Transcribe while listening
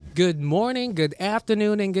Good morning, good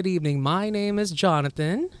afternoon, and good evening. My name is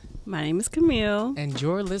Jonathan. My name is Camille. And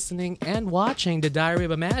you're listening and watching the Diary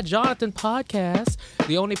of a Mad Jonathan podcast,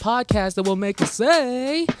 the only podcast that will make you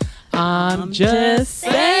say, I'm just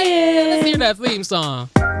saying. Let's hear that theme song.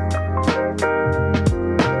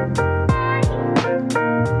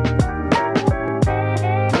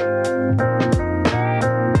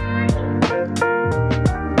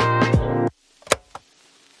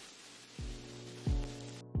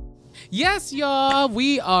 Yes, y'all,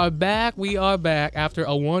 we are back. We are back after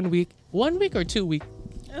a 1 week or 2 week.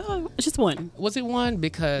 Oh, just one. Was it one?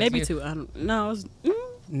 Because maybe two. I don't know. It was,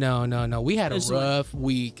 No. We had a rough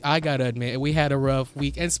week. I gotta admit, we had a rough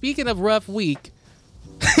week. And speaking of rough week,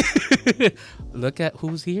 look at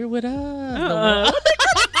who's here with us.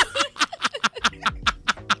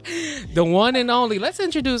 The one and only. Let's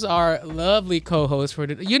introduce our lovely co-host for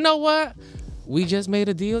today. You know what? We just made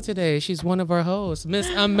a deal today. She's one of our hosts, Miss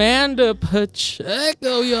Amanda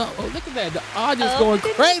Pacheco. Yo, oh, look at that. The audience going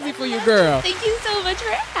crazy for you, girl. Thank you so much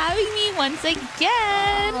for having me once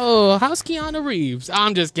again. Oh, how's Keanu Reeves?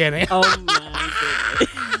 I'm just kidding. Oh, my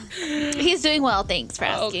goodness. He's doing well. Thanks for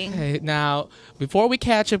asking. Okay, now, before we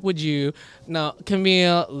catch up with you, now,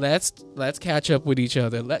 Camille, let's catch up with each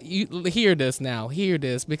other. Let you hear this now. Hear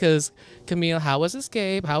this. Because, Camille, how was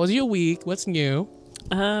Escape? How was your week? What's new?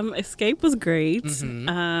 Escape was great.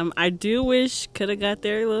 Mm-hmm. I do wish could have got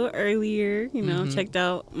there a little earlier, checked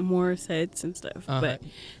out more sets and stuff, but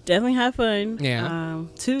definitely had fun. Yeah.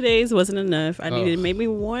 2 days wasn't enough. I needed maybe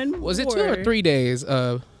one Was more. it 2 or 3 days?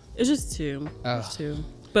 It's just two.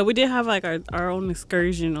 But we did have like our own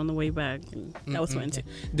excursion on the way back. And that was fun too.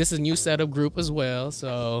 This is a new setup group as well,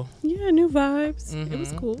 so yeah, new vibes. It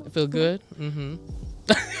was cool. Feel good? Mm-hmm.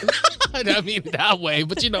 I don't mean that way,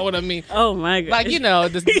 but you know what I mean. Oh my god! Like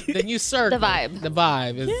the new circle, The vibe. The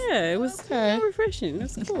vibe is it was refreshing. It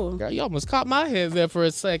was cool. Girl, you almost caught my head there for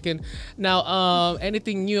a second. Now,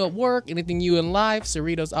 anything new at work? Anything new in life?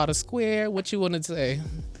 Cerritos out of square. What you want to say?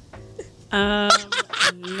 No,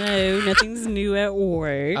 nothing's new at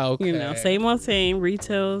work. Okay. Same old same.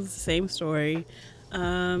 Retail's same story.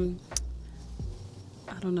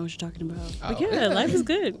 I don't know what you're talking about. But yeah, life is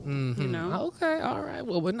good. Okay, all right.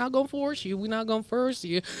 Well, we're not gonna force you. We're not gonna force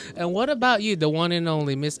you. And what about you, the one and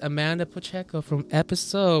only Miss Amanda Pacheco from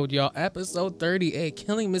episode 38,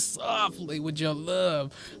 killing me softly with your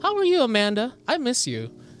love. How are you, Amanda? I miss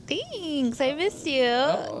you. Thanks. I missed you.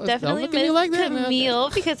 don't Definitely look at me miss like that,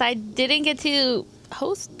 Camille because I didn't get to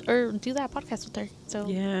host or do that podcast with her. So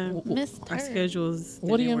yeah, missed her. our schedules.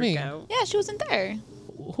 What do you mean? Out. Yeah, she wasn't there.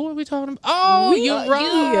 Who are we talking about? Oh, you're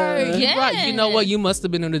right. You're right. You know what? You must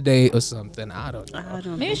have been on a date or something. I don't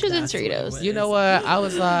know. Maybe she was in Cerritos. You know what? I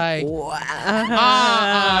was like, you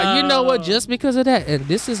know what? Just because of that, and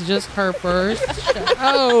this is just her first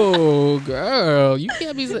show, girl. You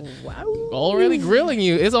can't be already grilling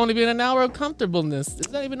you. It's only been an hour of comfortableness. Is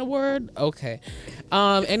that even a word? Okay.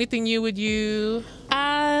 Anything new with you?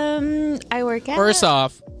 I work at. First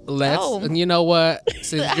off, you know what?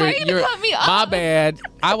 Since How are you gonna cut me off? My bad.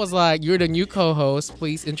 I was like, you're the new co-host.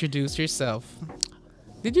 Please introduce yourself.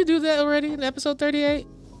 Did you do that already in episode 38?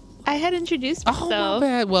 I had introduced myself. Oh, my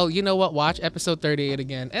bad. Well, you know what? Watch episode 38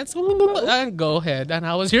 again. And go ahead. And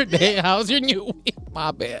how was your day? How was your new week?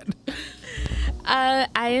 My bad. I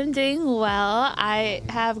am doing well. I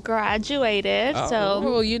have graduated.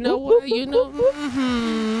 Oh, you know what?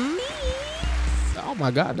 Oh,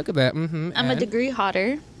 my God. Look at that. I'm a degree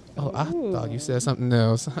hotter. Oh, I thought you said something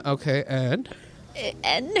else. Okay, and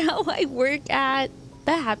now I work at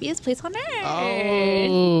the happiest place on earth.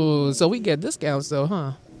 Oh, so we get discounts though,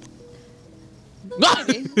 huh?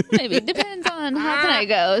 Maybe. Depends on how tonight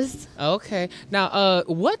goes. Okay. Now,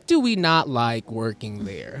 what do we not like working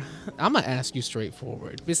there? I'm gonna ask you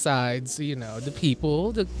straightforward. Besides, the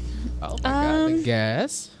people, the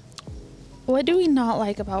guests. What do we not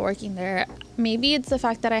like about working there? Maybe it's the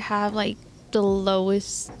fact that I have the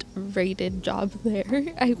lowest rated job there.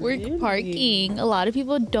 I work parking. A lot of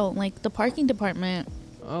people don't like the parking department.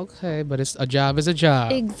 Okay, but a job is a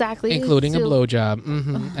job. Exactly. Including a blowjob.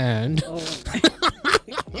 And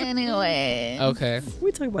anyway. Okay.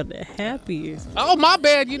 We talking about the happiest. Oh, my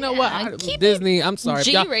bad. You know what? Disney, I'm sorry.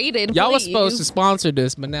 G-rated, y'all were please. supposed to sponsor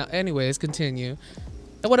this, but now, anyways, continue.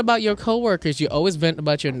 And what about your coworkers? You always vent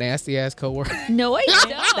about your nasty ass coworkers. No, I don't.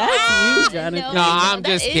 That's you, Jonathan. No, I'm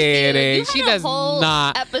just kidding. She does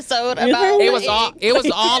not. Episode about it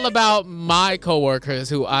was all about my coworkers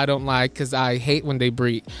who I don't like because I hate when they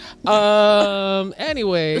breathe.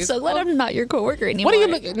 Anyways, so glad I'm not your coworker anymore. What are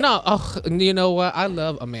you looking? No, you know what? I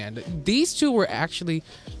love Amanda. These two were actually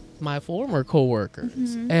with my former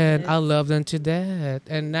coworkers, and I love them to death.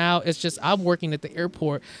 And now it's just I'm working at the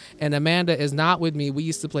airport, and Amanda is not with me. We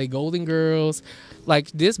used to play Golden Girls.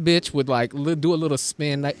 Like this bitch would like do a little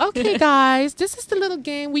spin, like, okay, guys, this is the little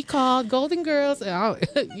game we call Golden Girls. And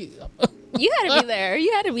You had to be there.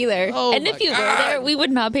 You had to be there. Oh and if you were there, we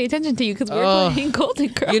would not pay attention to you because we were playing Golden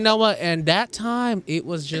Girl. You know what? And that time, it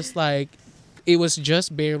was just like, it was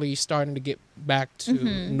just barely starting to get back to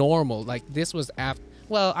normal. Like this was after.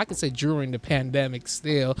 Well, I could say during the pandemic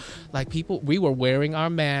still, like we were wearing our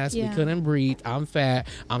masks. Yeah. We couldn't breathe. I'm fat.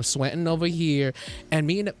 I'm sweating over here.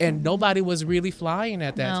 And and nobody was really flying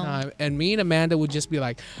at that time. And me and Amanda would just be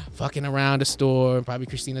like fucking around the store. Probably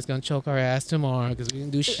Christina's going to choke our ass tomorrow because we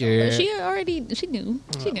didn't do shit. She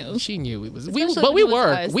knew. She knew it was. Especially But when it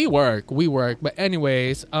was we work. But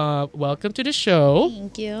anyways, welcome to the show.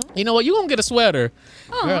 Thank you. You know what? You going to get a sweater.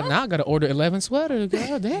 Aw. Girl, now I got to order 11 sweaters.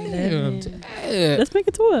 Girl, damn. Let's make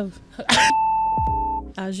it 12.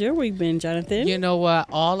 How's your week been, Jonathan? You know what?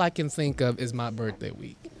 All I can think of is my birthday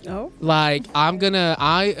week. Oh. Like, my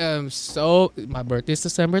birthday's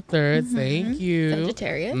December 3rd. Thank you.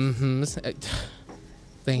 Sagittarius.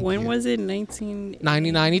 Thank you. When was it?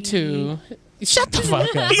 1992. Shut the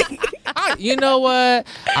fuck up. You know what?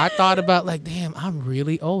 I thought about like, damn, I'm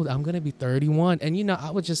really old. I'm going to be 31. And, you know, I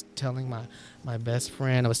was just telling my best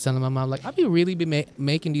friend, I was telling my mom, like, I be really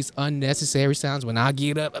making these unnecessary sounds when I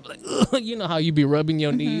get up. I'm like, ugh, you know how you be rubbing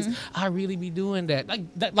your knees? I really be doing that.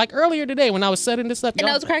 Like earlier today when I was setting this up. And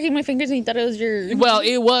I was cracking my fingers and you thought it was your... Well,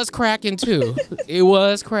 it was cracking too. It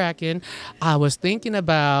was cracking. I was thinking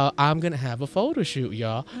about, I'm going to have a photo shoot,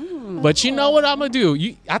 y'all. But you know what I'm going to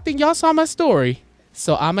do? I think y'all saw my story.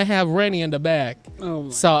 So I'm going to have Rennie in the back. Oh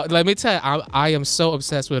my. So let me tell you, I am so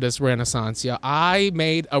obsessed with this Renaissance, y'all. I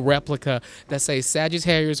made a replica that says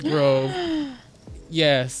Sagittarius Grove.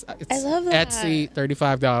 Yes. I love that. Etsy,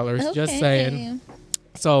 $35. Okay. Just saying.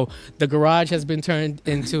 So the garage has been turned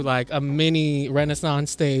into like a mini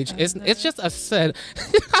Renaissance stage. It's just a set.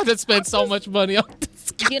 I just spent so much money on this.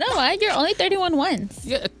 You know what? You're only 31 once.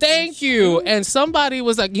 Yeah, thank you. And somebody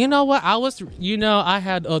was like, you know what? I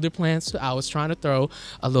had other plans too. I was trying to throw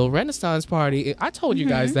a little Renaissance party. I told you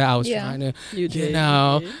guys that I was trying to, You did.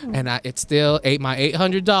 and it's still my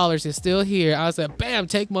 $800 is still here. I was like, bam,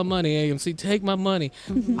 take my money, AMC, take my money.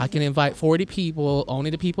 I can invite 40 people, only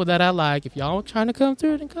the people that I like. If y'all trying to come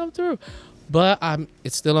through, then come through. But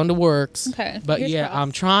it's still on the works. Okay. But Fingers yeah, crossed.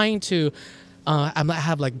 I'm trying to. I might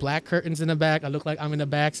have like black curtains in the back. I look like I'm in the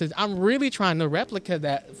back. So I'm really trying to replicate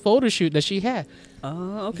that photo shoot that she had.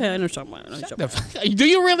 Oh, okay. I know what you're talking about. Do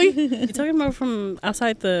you really? You're talking about from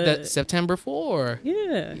outside That September 4.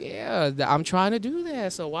 Yeah. Yeah, I'm trying to do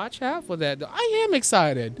that. So watch out for that. I am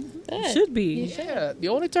excited. You should be. Yeah, the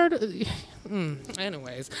only third.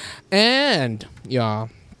 Anyways, and y'all,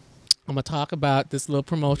 I'm gonna talk about this little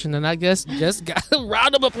promotion, and I guess just got a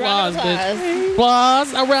round of applause, bitch.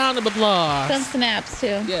 Applause, a round of applause. Some snaps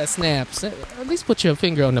too. Yeah, snaps. At least put your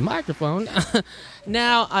finger on the microphone.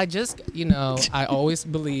 Now, I always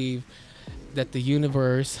believe that the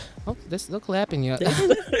universe. Oh, they're clapping you.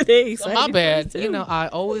 My bad. I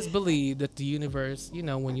always believe that the universe,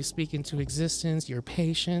 when you speak into existence, you're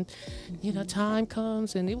patient. Time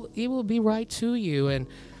comes and it will be right to you. And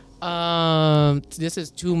this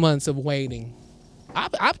is 2 months of waiting.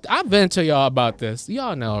 I've been to y'all about this.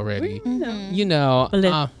 Y'all know already.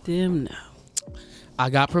 Let them know. I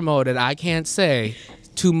got promoted. I can't say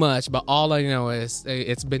too much, but all I know is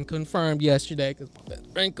it's been confirmed yesterday because my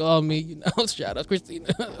best friend called me. Shout out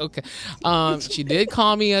Christina. Okay, she did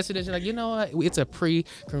call me yesterday. She's like, you know what? It's a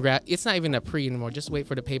pre-congrat. It's not even a pre anymore. Just wait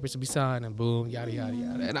for the papers to be signed and boom, yada yada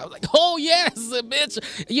yada. And I was like, oh yes, bitch.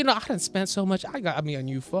 I done spent so much. I got me a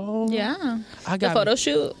new phone. Yeah. I got the photo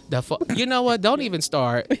shoot. You know what? Don't even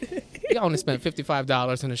start. You only spent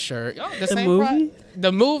 $55 on a shirt. The same movie? price.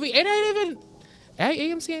 The movie. It ain't even.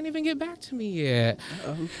 AMC ain't even get back to me yet.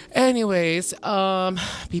 Anyways,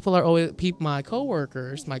 people are always my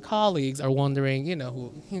coworkers, my colleagues are wondering,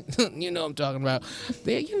 who, I'm talking about.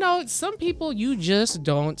 Some people you just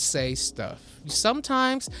don't say stuff.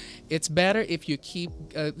 Sometimes it's better if you keep,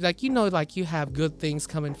 you have good things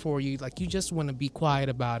coming for you. Like you just want to be quiet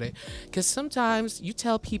about it, because sometimes you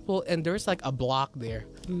tell people and there's like a block there.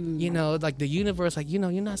 Like the universe,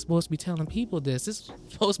 you're not supposed to be telling people this. This is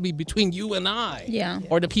supposed to be between you and I. Yeah.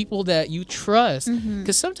 Or the people that you trust.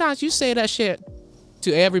 Because sometimes you say that shit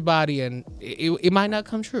to everybody and it might not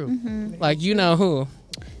come true. Like, you know who.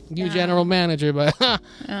 You general manager, but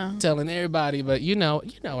Yeah. telling everybody. But you know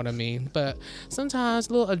what I mean. But sometimes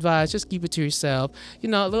a little advice, just keep it to yourself. A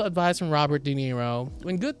little advice from Robert De Niro.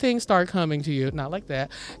 When good things start coming to you, not like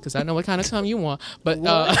that, because I know what kind of come you want. But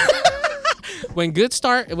when good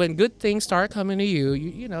things start coming to you,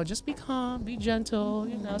 you know, just be calm, be gentle.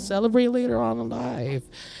 Celebrate later on in life.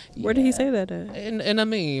 Where did he say that at? And I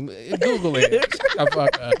mean, Google it. Shut the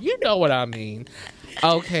fuck up. You know what I mean.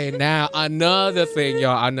 Okay, now another thing,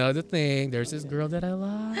 y'all. Another thing. There's this girl that I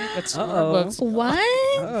like at Starbucks.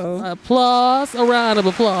 What? Applause. A round of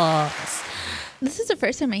applause. This is the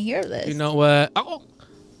first time I hear of this. You know what? Oh,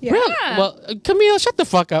 Yeah. really? Well, Camille, shut the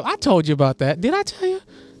fuck up. I told you about that. Did I tell you?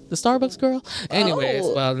 The Starbucks girl? Anyways,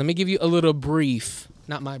 well, let me give you a little brief.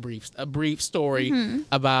 Not my briefs, a brief story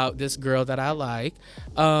about this girl that I like.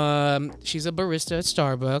 She's a barista at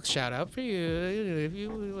Starbucks. Shout out for you.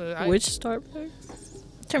 Which Starbucks?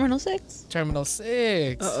 Terminal 6? Terminal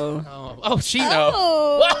 6. Uh-oh. Oh, she know.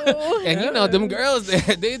 Oh. And you know, them girls,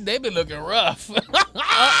 they been looking rough.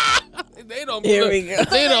 They don't. Here we go.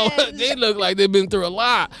 They look like they've been through a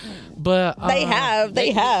lot. But They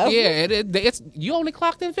have. Yeah, it's you only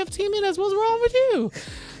clocked in 15 minutes. What's wrong with you?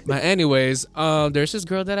 But anyways, there's this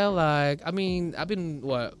girl that I like. I mean, I've been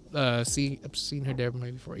I've seen her there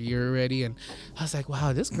maybe for a year already, and I was like,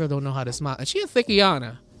 wow, this girl don't know how to smile, and she a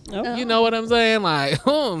thickiana. Oh. You know what I'm saying? Like,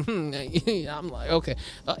 I'm like, okay.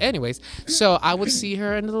 Anyways, so I would see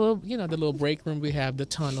her in the little break room we have, the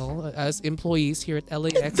tunnel, as employees here at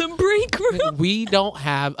LAX. The break room. We don't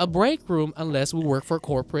have a break room unless we work for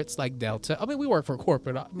corporates like Delta. I mean, we work for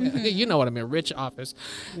corporate. You know what I mean? Rich office.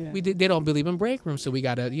 Yeah. They don't believe in break rooms, so we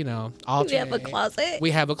gotta, alternate. We have a closet. We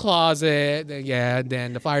have a closet.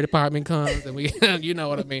 Then the fire department comes, and we, you know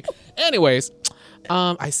what I mean. Anyways.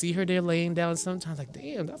 I see her there laying down sometimes, like,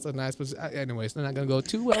 damn, that's a nice position. Anyways, I'm not gonna go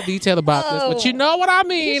too well detailed about this, but you know what I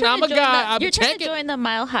mean. I'm a guy. You're trying to join the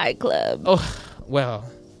Mile High Club. Oh, well,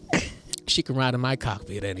 she can ride in my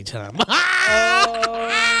cockpit anytime.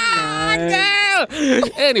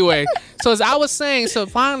 Anyway, so as I was saying, so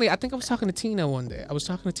finally, I think I was talking to Tina one day. I was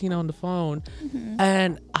talking to Tina on the phone,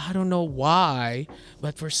 and I don't know why,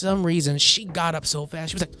 but for some reason, she got up so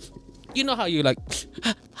fast. She was like, you know how you like,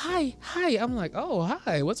 hi. I'm like, oh,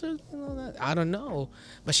 hi. What's her? I don't know.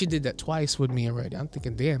 But she did that twice with me already. I'm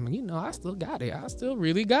thinking, damn, I still got it. I still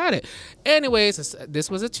really got it. Anyways, this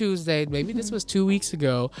was a Tuesday. Maybe this was 2 weeks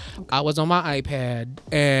ago. Okay. I was on my iPad,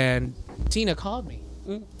 and Tina called me.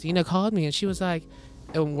 Tina called me, and she was like,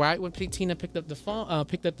 and right when Tina picked up the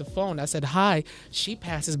phone, I said, hi. She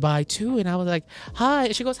passes by too, and I was like, hi.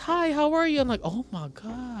 And she goes, hi, how are you? I'm like, oh my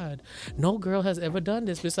God. No girl has ever done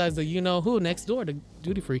this besides the you-know-who next door, the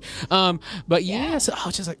duty free. But yeah, so I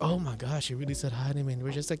was just like, oh my gosh, she really said hi to me. And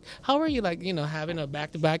we're just like, how are you? Like, having a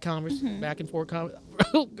back-to-back conversation, back and forth conversation.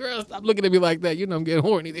 Girl, stop looking at me like that. I'm getting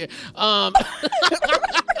horny there.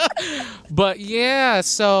 But yeah,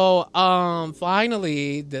 so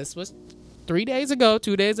finally, this was 2 days ago,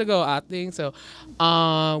 I think. So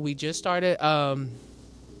we just started, how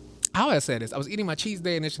would I say this? I was eating my cheese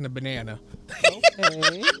Danish and a banana.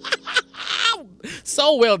 Okay.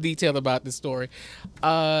 So well detailed about this story.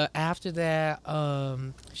 After that,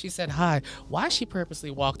 she said hi. Why she purposely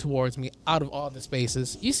walked towards me out of all the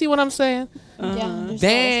spaces? You see what I'm saying? Yeah.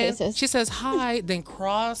 Then she says hi, then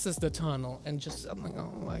crosses the tunnel, and I'm like,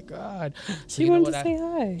 oh my God. She wanted to say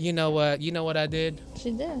hi. You know what I did?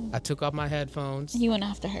 She did. I took off my headphones. You went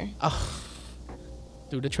after her. Oh,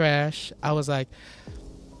 through the trash. I was like,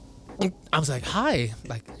 hi.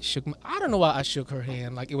 Like, I don't know why I shook her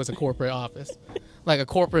hand like it was a corporate office, like a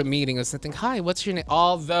corporate meeting or something. Hi, what's your name?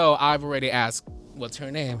 Although I've already asked, what's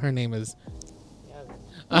her name? Her name is.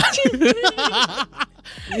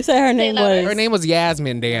 You said her name was. Her name was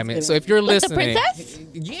Yasmin. Damn it! So if you're listening, the princess?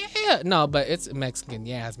 Yeah, no, but it's Mexican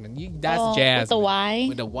Yasmin. That's Jasmine with the Y.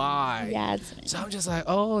 With the Y. Yasmin. So I'm just like,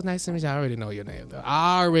 oh, nice to meet you. I already know your name, though.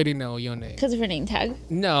 I already know your name. Because of her name tag.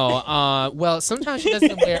 No, well, sometimes she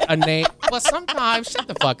doesn't wear a name. Well, sometimes, shut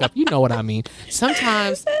the fuck up. You know what I mean.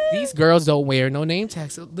 Sometimes these girls don't wear no name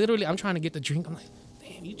tags. So literally, I'm trying to get the drink. I'm like,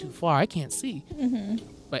 damn, you too far. I can't see.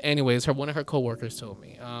 But anyways, one of her coworkers told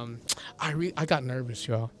me. I got nervous,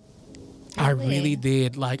 y'all. Really? I really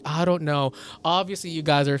did. Like, I don't know. Obviously, you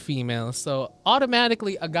guys are females, so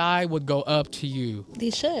automatically a guy would go up to you.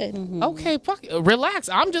 They should. Okay, relax.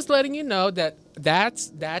 I'm just letting you know that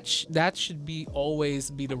should always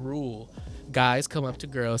be the rule. Guys come up to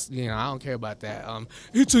girls. I don't care about that.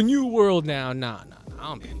 It's a new world now. Nah. I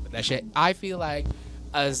don't believe that shit. I feel like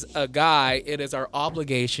as a guy, it is our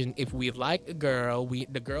obligation. If we like a girl,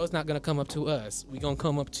 the girl's not gonna come up to us. We gonna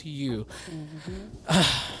come up to you.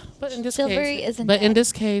 But in this Chivalry case, isn't but in dead.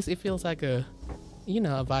 this case, it feels like a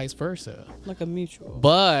vice versa. Like a mutual.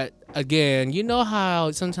 But again, you know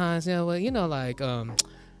how sometimes,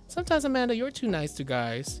 sometimes Amanda, you're too nice to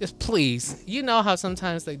guys. Just please, you know how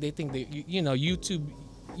sometimes they think that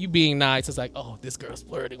you being nice is like, oh, this girl's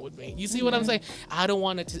flirting with me. You see what I'm saying? I don't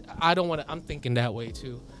want it. I'm thinking that way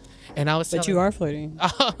too. And I was. But you are flirting.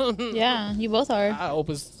 Yeah, you both are. I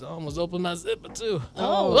almost opened my zipper too.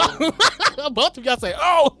 Oh. Both of y'all say,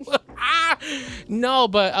 oh. No,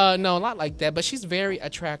 but no, not like that. But she's very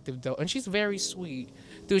attractive though, and she's very sweet.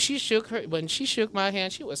 Dude, when she shook my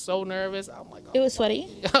hand, she was so nervous. I'm like, oh. It was sweaty?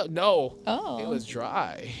 No. Oh. It was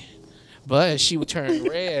dry. But she would turn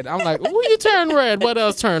red. I'm like, ooh, you turn red. What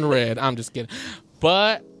else turned red? I'm just kidding.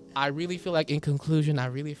 But I really feel like, in conclusion,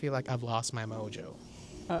 I've lost my mojo.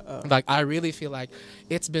 Uh-oh. Like, I really feel like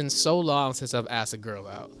it's been so long since I've asked a girl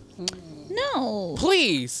out. No.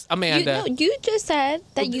 Please, Amanda. You just said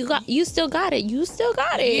that you still got it. You still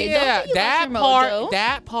got it. Yeah, Don't say you lost your mojo.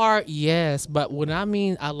 that part, yes. But when I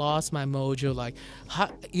mean I lost my mojo, like,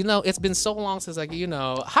 it's been so long since, like,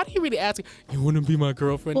 how do you really ask? You want to be my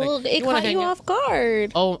girlfriend? Well, like, it caught you off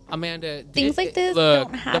guard. Oh, Amanda, Things like this look,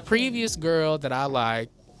 don't happen. the previous girl that I like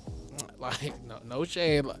no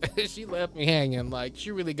shade, like, she left me hanging. Like,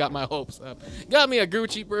 she really got my hopes up. Got me a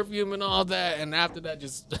Gucci perfume and all that, and after that,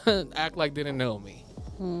 just act like didn't know me.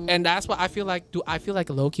 And that's why I feel like,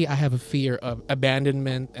 low-key, I have a fear of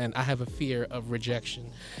abandonment, and I have a fear of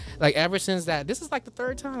rejection. Like, ever since that, this is like the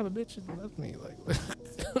third time a bitch has left me. Like,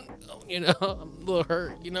 I'm a little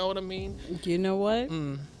hurt. You know what I mean? You know what?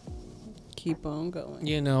 Keep on going.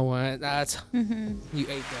 You know what? That's you ate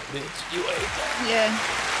that, bitch. You ate that. Yeah.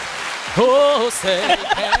 Oh, say,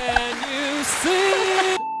 can you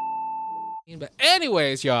see? But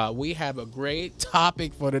anyways, y'all, we have a great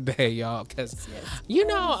topic for today, y'all, because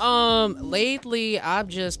lately I've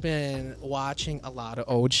just been watching a lot of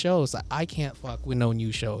old shows. Like, I can't fuck with no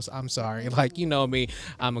new shows. I'm sorry. Like, you know me,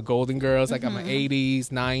 I'm a Golden Girls. Like, I'm an 80s,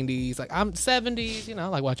 90s. Like, I'm 70s. I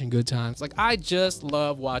like watching Good Times. Like, I just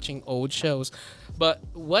love watching old shows. But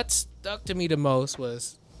what stuck to me the most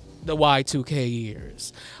was the Y2K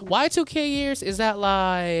years. Y2K years, is that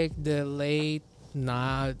like the late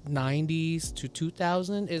 90s to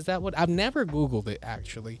 2000? Is that what? I've never Googled it,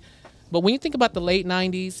 actually. But when you think about the late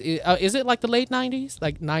 90s, is it like the late 90s?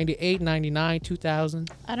 Like 98, 99,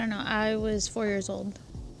 2000? I don't know. I was 4 years old.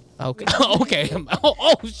 Okay. Okay.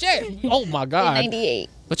 Oh, shit. Oh, my God. In 98.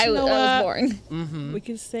 But you I know was what? born. We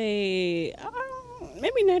could say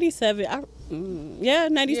maybe 97.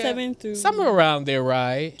 97 through Somewhere around there,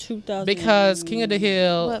 right? 2000. Because King of the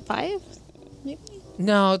Hill. What, 5? Maybe?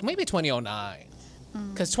 No, maybe 2009.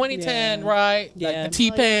 Because 2010, Yeah. right? Yeah. Like the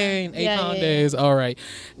T-Pain, Yeah, Akon yeah. days. All right.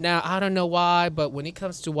 Now, I don't know why, but when it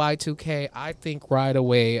comes to Y2K, I think right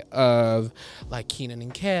away of like Keenan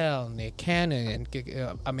and Kel, Nick Cannon,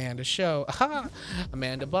 Amanda Show,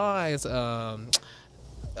 Amanda Bynes,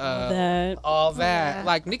 all that. Yeah.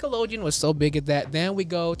 Like, Nickelodeon was so big at that. Then we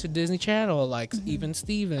go to Disney Channel, like Even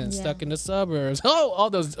Stevens, Yeah. Stuck in the Suburbs. Oh, all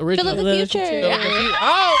those original. Phil of the Future.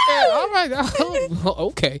 Oh, okay. All right.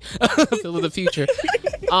 Okay. Phil of the Future.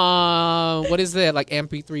 What is that? Like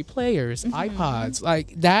MP3 players, iPods.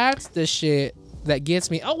 Like, that's the shit that gets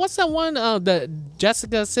me. Oh, what's that one? The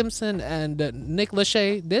Jessica Simpson and Nick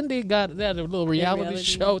Lachey. Then they got a little reality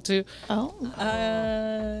show too. Oh.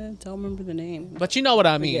 Don't remember the name. But you know what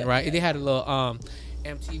I mean, Yeah. right? They had a little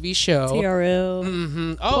MTV show. TRL.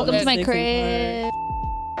 Mm-hmm. Oh, Welcome to my Sticks crib.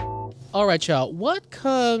 all right, y'all. What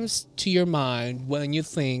comes to your mind when you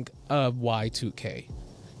think of Y2K?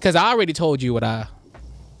 Because I already told you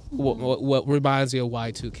what reminds you of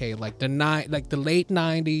Y2K, like the late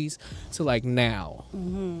 90s to like now.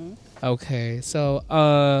 Okay, so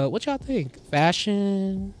what y'all think?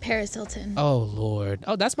 Fashion? Paris Hilton. Oh Lord.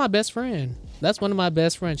 Oh, that's my best friend. That's one of my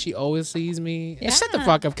best friends. She always sees me. Yeah. Shut the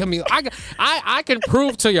fuck up, Camille. I can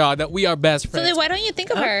prove to y'all that we are best So friends. then why don't you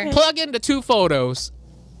think of her? Plug in the 2 photos.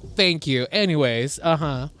 Thank you. Anyways,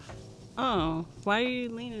 Oh, why are you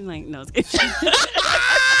leaning like no?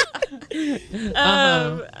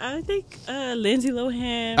 I think Lindsay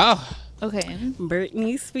Lohan, Oh, Okay.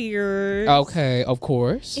 Britney Spears. okay, of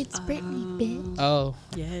course. It's Britney, bitch. Oh,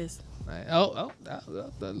 Yes.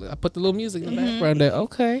 I put the little music in the background there.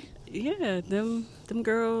 Okay. Yeah, them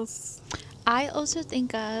girls. I also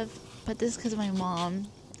think of, but this is because of my mom,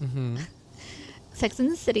 Mm-hmm. Sex and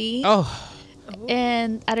the City. Oh,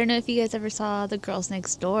 And I don't know if you guys ever saw The Girls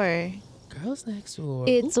Next Door. Girls Next Door.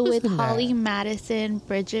 It's Who was with in that? Holly Madison,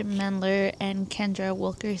 Bridget Mendler, and Kendra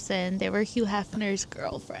Wilkerson. They were Hugh Hefner's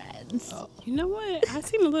girlfriends. You know what? I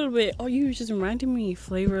seen a little bit. Oh, you just reminded me.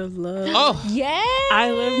 Flavor of Love. Oh, Yes. I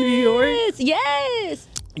Love New York. Yes.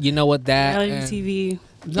 you know what that? Reality and- TV.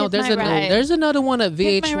 No, Hit there's My another. Ride. There's another one at VH1.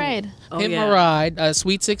 Hit My Ride. Oh, Hit yeah. My Ride,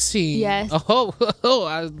 Sweet 16. Yes. Oh,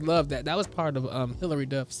 I love that. That was part of Hillary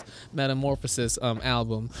Duff's Metamorphosis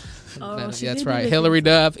album. Oh, she That's did right. do Hillary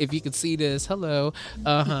Duff, if you could see this, hello.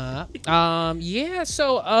 Yeah,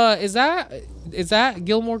 so is that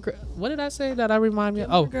Gilmore what did I say that I remind me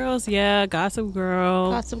of? Oh, Girls, yeah. Gossip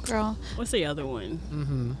Girl. Gossip Girl. What's the other one?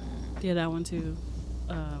 Mm-hmm. Yeah, that one too.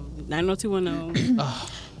 90210.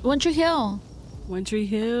 One Tree Hill. One Tree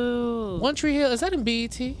Hill. One Tree Hill, is that in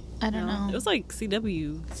BET? I don't know. It was like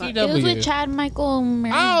CW. CW. It was with Chad Michael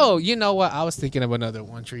Murray. Oh, you know what? I was thinking of another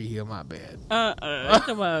One Tree Hill, my bad.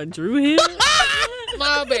 Talking about Drew Hill.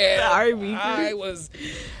 My bad. R&B.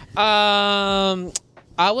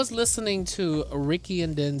 I was listening to Ricky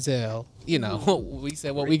and Denzel. You know, we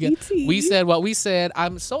said what we Ricky get. T. We said what we said.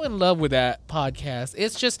 I'm so in love with that podcast.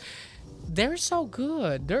 It's just they're so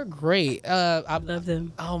good. They're great. I Love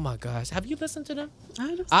them. Oh my gosh, have you listened to them?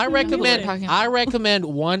 I recommend- I recommend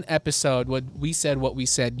one episode. What we said.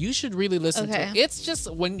 You should really listen to Okay. it. It's just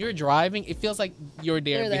when you're driving, it feels like you're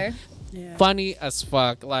there. They're there. Yeah. Funny as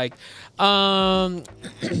fuck. Like,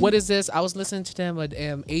 what is this? I was listening to them with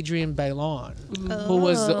Adrienne Bailon, who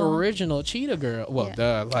was the original Cheetah Girl. Well, Yeah.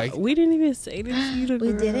 duh. Like, We didn't even say this.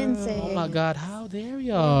 We didn't say oh it. my God, how dare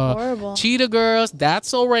y'all? Horrible. Cheetah Girls, That's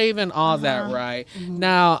So Raven, all that, right?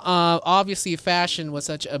 Now, obviously, fashion was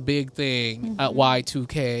such a big thing at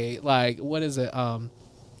Y2K. Like, what is it?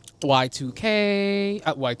 Y2K,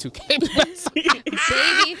 Y2K,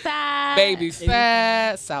 Baby Fat. Baby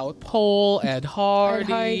Fat, South Pole, Ed Hardy.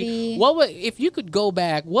 Ed Hardy. What would, if you could go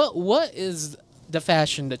back? What is the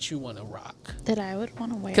fashion that you want to rock? That I would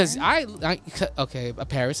want to wear. Because okay,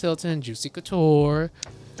 Paris Hilton, Juicy Couture.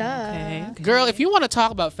 Duh. Okay. Girl, if you want to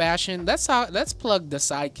talk about fashion, let's plug the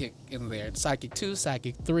Sidekick in there. Sidekick 2,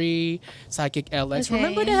 Sidekick 3, Sidekick LX. Okay.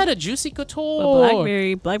 Remember they had a Juicy Couture.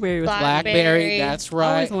 Blackberry was Blackberry, that's I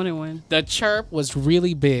right. always wanted one. The Chirp was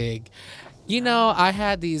really big. You know, I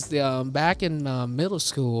had these back in middle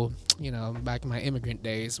school, you know, back in my immigrant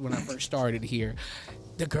days when I first started here.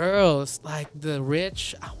 The girls, like the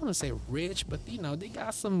rich, I want to say rich, but you know, they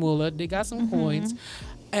got some moolah, they got some coins.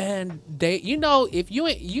 And they, you know, if you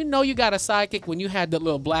got a sidekick when you had the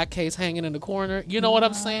little black case hanging in the corner, you know what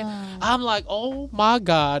I'm saying? I'm like, oh my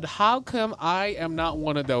God, how come I am not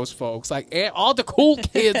one of those folks? Like all the cool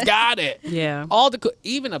kids got it. Yeah.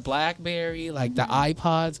 Even a BlackBerry, like the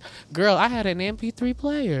iPods. Girl, I had an MP3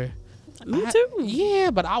 player. Me too.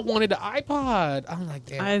 Yeah, but I wanted the iPod. I'm like,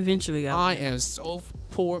 damn, I eventually got I am so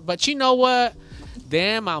poor. But you know what?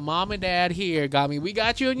 Damn, my mom and dad here got me. We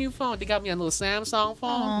got you a new phone. They got me a little Samsung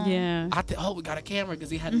phone. Yeah. We got a camera because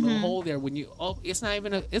he had a little hole there. When you, it's not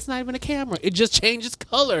even a camera. It just changes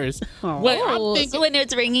colors. Oh. When I'm thinking, So when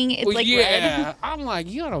it's ringing, it's like red. I'm like,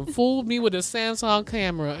 you done fooled me with a Samsung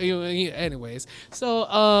camera. Anyways, so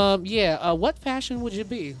what fashion would you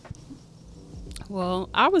be? Well,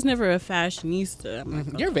 I was never a fashionista. I'm not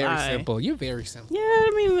gonna You're very lie. simple. You're very simple. Yeah,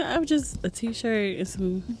 I mean, I was just a t-shirt and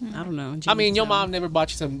some, I don't know. I mean, jeans your or mom never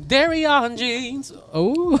bought you some Darion jeans.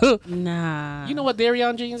 Oh, something. Nah. you know what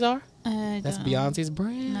Darion jeans are? I That's don't- Beyonce's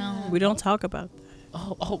brand. No. We don't talk about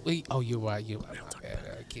that. You're right. You're right. My bad.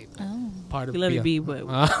 I can't- Oh. Part of We love you, Beyonce. B, but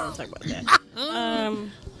we don't talk about that.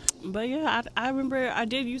 But yeah, I remember I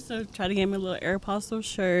did used to try to get me a little Aeropostale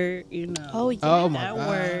shirt, you know. Oh, yeah. Oh my At God.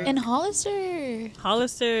 work. And Hollister.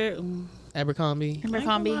 Hollister. Abercrombie. I ain't gonna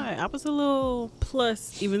Abercrombie. lie, I was a little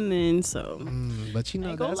plus even then, so. But you know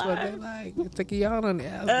Ain't gonna that's what they lie. like. Take you out on the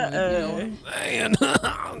ass. Man,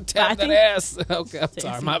 I tap that think- ass. Okay, I'm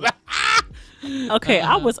sorry, my bad. Okay,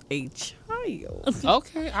 I was a child.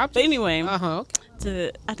 Okay, I'm But anyway,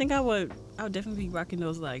 okay. I think I would definitely be rocking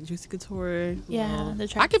those like Juicy Couture. Yeah.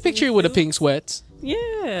 The I can picture you with a pink sweats.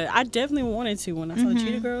 Yeah, I definitely wanted to when I saw the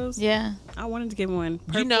Cheetah Girls. Yeah. I wanted to get one. You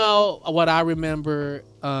Purple. know what I remember?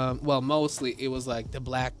 Mostly it was like the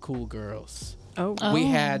black cool girls. Oh, We Oh.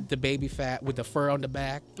 had the baby fat with the fur on the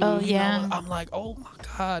back. Oh, You yeah. know, I'm like, oh my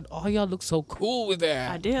God, all y'all look so cool with that.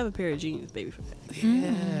 I did have a pair of jeans, baby. For that.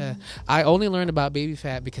 Yeah. I only learned about baby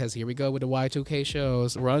fat because here we go with the Y2K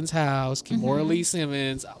shows. Run's House, Kimora Lee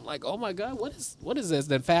Simmons. I'm like, oh my God, what is this?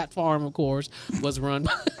 The Fat Farm, of course, was run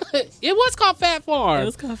by it was called Fat Farm. It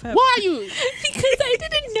was called Fat Why are you Because I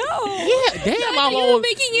didn't know. Yeah, damn, I'm You were old.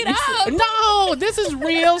 making it up. No, this is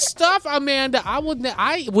real stuff, Amanda. I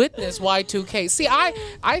witnessed Y2K. See,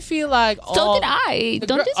 I feel like So did I.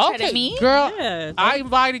 Don't discredit me. Girl. Yeah. I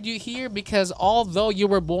invited you here because although you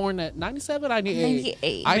were born at 97, 98.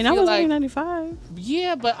 98. I mean, I feel was like, only 95.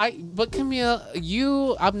 yeah, but Camille,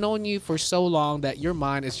 I've known you for so long that your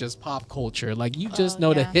mind is just pop culture. Like you just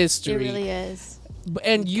know the history. It really is.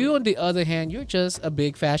 And you, on the other hand, you're just a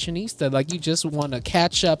big fashionista. Like you just want to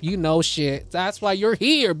catch up. You know shit. That's why you're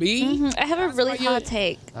here, B. Mhm. I have a really why hot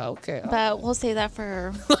take, Okay. but we'll save that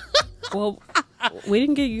for. Well, we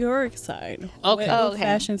didn't get your side. Okay. What Okay.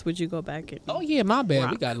 fashions would you go back in? Oh yeah, my bad. We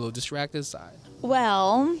Rock. got a little distracted side.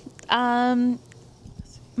 Well,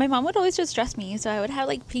 my mom would always just dress me, so I would have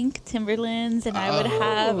like pink Timberlands, and I would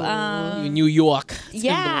have New York.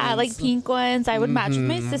 yeah, like Timberlands. pink ones. I would match with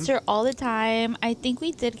my Mhm. sister all the time. I think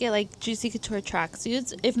we did get like Juicy Couture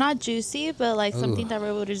tracksuits, if not juicy, but like something that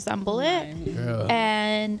would resemble it. Girl.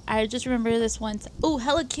 And I just remember this once. Oh,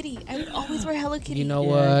 Hello Kitty! I would always wear Hello Kitty. You know Yeah,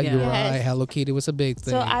 what? yeah. You're Yes. right. Hello Kitty was a big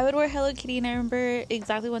thing. So I would wear Hello Kitty, and I remember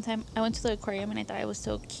exactly one time I went to the aquarium and I thought I was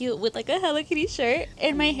so cute with like a Hello Kitty shirt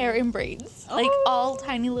and my hair in braids, like all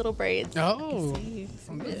tiny little braids. Oh,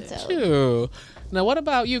 So- too. Now, what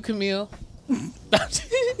about you, Camille?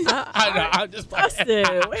 I know. I'm just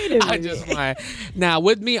playing. Wait a minute. I just playing. Now,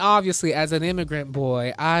 with me, obviously, as an immigrant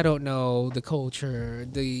boy, I don't know the culture,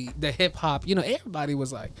 the hip hop. You know, everybody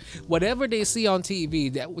was like, whatever they see on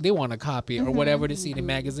TV, that they want to copy it, or whatever they see in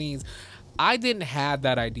magazines. I didn't have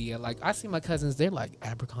that idea. Like, I see my cousins, they're like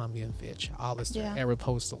Abercrombie and Fitch, Hollister, Yeah.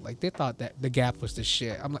 Aeropostale. Like, they thought that the Gap was the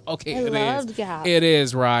shit. I'm like, okay, I it is. loved Gap. It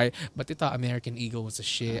is, right? But they thought American Eagle was the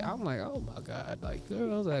shit. I'm like, oh my God. Like,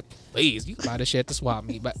 girls, like, please, you can buy the shit to swap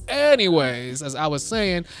me. But anyways, as I was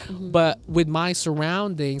saying, but with my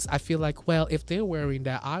surroundings, I feel like, well, if they're wearing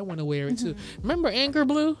that, I want to wear it too. Remember Anchor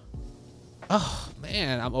Blue? Oh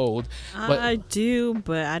man, I'm old. But I do,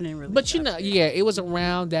 but I didn't really. but you know, shop it. yeah, it was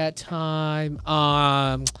around that time.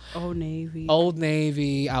 Old Navy. Old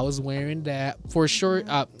Navy. I was wearing that for sure.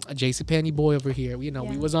 A JCPenney boy over here. You know,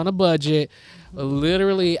 we Yeah. was on a budget.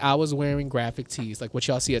 Literally, I was wearing graphic tees, like what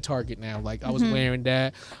y'all see at Target now. Like I was wearing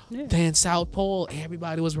that. Yeah. Then South Pole,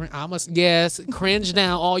 everybody was wearing. Yes, cringe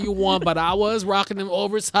now all you want, but I was rocking them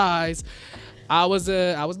oversized. I was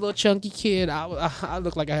a little chunky kid. I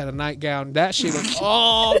looked like I had a nightgown. That shit was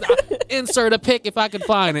all. Insert a pic if I could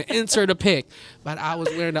find it. Insert a pic. But I was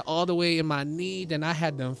wearing it all the way in my knee. Then I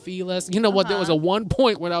had them feelers. You know what? There was a one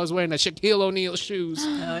point when I was wearing the Shaquille O'Neal shoes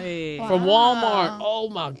Oh, yeah. from Wow. Walmart. Oh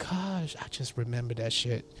my gosh, I just remember that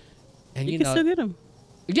shit. And You you can know, still get them.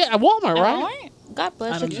 yeah, at Walmart, right? Alright. God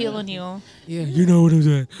bless I don't Shaquille know. O'Neal. Yeah, you know what I'm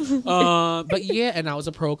saying. But yeah, and I was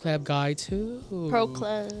a Pro Club guy too. Pro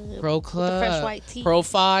Club. Pro Club. With the fresh white tee. Pro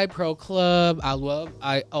 5, Pro Club.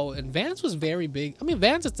 And Vans was very big. I mean,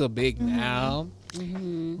 Vans is still big now.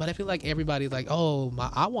 But I feel like everybody's like, oh,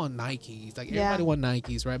 I want Nikes. Like, Yeah. everybody want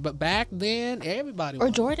Nikes, right? But back then, everybody Or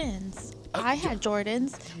wanted. Jordans. I had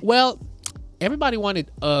Jordans. Well, everybody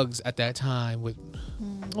wanted Uggs at that time.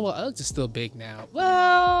 Well, Uggs is still big now.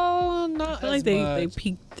 Well, not I feel as like they much.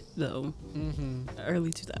 peaked though, early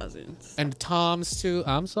 2000s. And the Toms, too.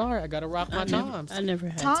 I'm sorry. I got to rock my Toms. I never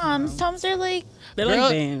had Toms. Toms are like They're Girl,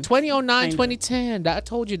 like Vans. 2009, Kinda. 2010. I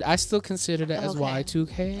told you, I still consider that as Okay.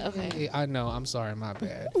 Y2K. Okay. I know. I'm sorry. My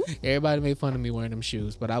bad. Everybody made fun of me wearing them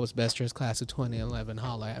shoes, but I was best dressed class of 2011.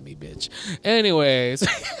 Holla at me, bitch. Anyways.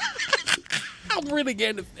 I'm really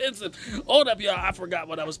getting defensive. Hold up, y'all. I forgot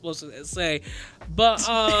what I was supposed to say. But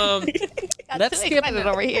let's too skip excited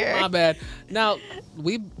over here. My bad. Now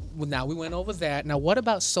we went over that. Now what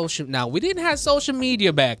about social? Now we didn't have social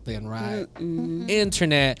media back then, right?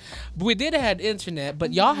 Internet. We did have internet,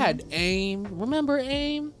 but y'all had AIM. Remember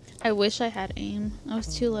AIM? I wish I had AIM. I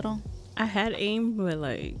was too little. I had AIM, but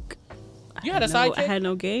like You had a I sidekick? had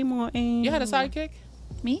no game on AIM. You had a sidekick?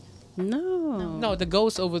 Me? No. No, the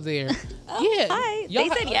ghost over there. Yeah. hi. Y'all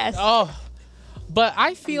They said yes. Oh. But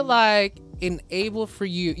I feel like enable for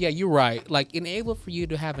you. Yeah, you're right. Like enable for you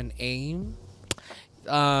to have an AIM.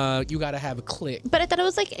 You gotta have a click. But I thought it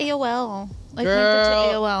was like AOL. Like Girl.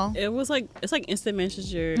 to AOL. It was like it's like instant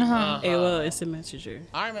messenger. Uh-huh. AOL instant messenger.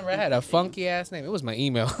 I remember I had a funky ass name. It was my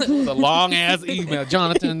email. It was a long ass email.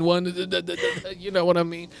 Jonathan one. You know what I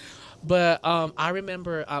mean? But I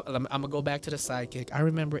remember. I'm gonna go back to the sidekick. I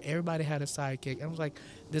remember everybody had a sidekick. I was like,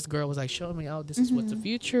 this girl was like showing me, oh, this is what the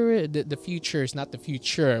future is. The future is not the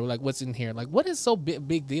future. Like, what's in here? Like, what is so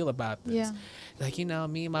big deal about this? Yeah. Like, you know,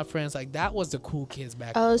 me and my friends, like, that was the cool kids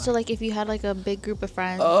back Oh, then. so like if you had like a big group of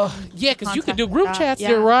friends. Yeah, because you could do contact group that. chats Yeah.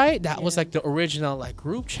 there, right? That was like the original like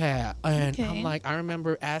group chat. And I'm Okay. like, I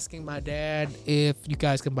remember asking my dad if you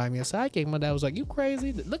guys can buy me a sidekick. My dad was like, you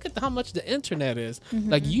crazy? Look at how much the internet is.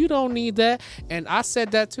 Like, you don't need that. And I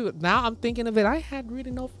said that too. Now I'm thinking of it. I had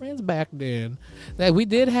really no friends back then. Like,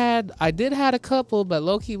 I did had a couple, but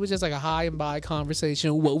low key was just like a high and by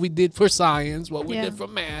conversation. What we did for science, what we did for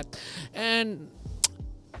math. And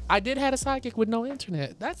I did had a sidekick with no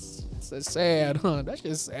internet. That's sad, huh? That's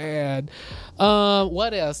just sad.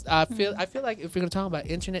 What else? I feel like if we're gonna talk about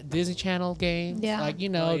internet, Disney Channel games, like, you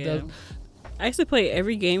know, I used to play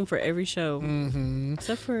every game for every show,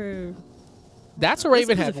 except for. That's where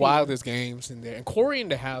Raven had wildest games in there, and Corey in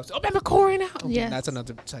the House. Oh, remember Corey in the House? Okay, Yes. that's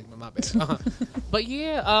another segment. My bad. But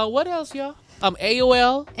yeah, what else, y'all?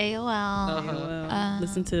 AOL. AOL.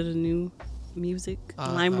 Listen to the new music,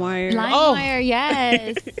 LimeWire. LimeWire,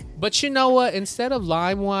 yes. But you know what? Instead of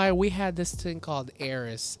LimeWire, we had this thing called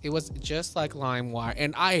Eris. It was just like LimeWire,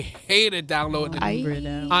 and I hated downloading.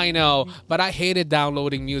 I know, but I hated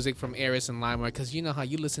downloading music from Eris and LimeWire because you know how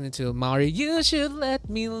you listening to Mario. You should let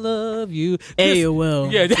me love you.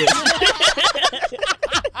 AOL. Yeah.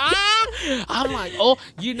 I'm like, oh,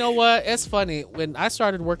 you know what? It's funny. When I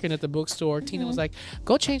started working at the bookstore, Tina was like,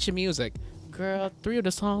 go change the music. Girl, 3 of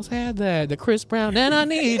the songs had that. The Chris Brown, and I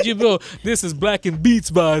Need You, bro. This is Black and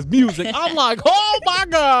Beats by music. I'm like, oh my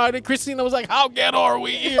God. And Christina was like, how ghetto are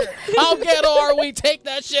we here? How ghetto are we? Take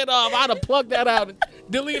that shit off. I'd have plugged that out and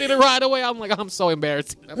deleted it right away. I'm like, I'm so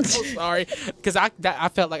embarrassed. I'm so sorry. Because I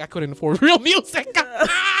felt like I couldn't afford real music.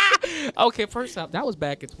 Okay, first up, that was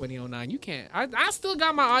back in 2009. You can't. I still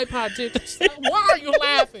got my iPod too. Why are you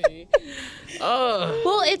laughing?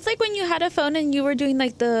 Well, it's like when you had a phone and you were doing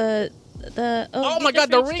like the oh my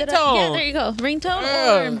God, the ringtone. Yeah, there you go. Ringtone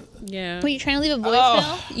or when you're trying to leave a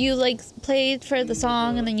voicemail, you like played for the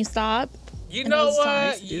song and then you stop. You know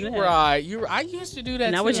what? You're right. I used to do that.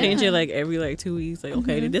 And I would change it like every like 2 weeks. Like,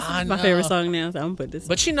 okay, this is my favorite song now, so I'm gonna put this.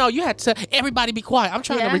 But you know, you had to everybody be quiet. I'm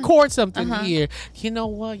trying to record something here. You know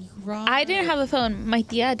what? You're right. I didn't have a phone. My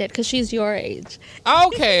tia did because she's your age.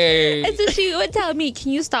 Okay. And so she would tell me,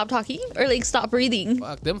 "Can you stop talking or like stop breathing?"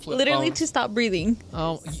 Fuck them flip Literally phones. to stop breathing.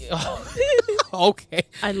 Oh, yeah. Okay.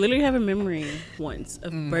 I literally have a memory once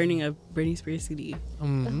of burning a Britney Spears CD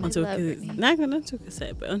onto not onto a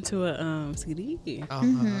cassette, but onto a CD.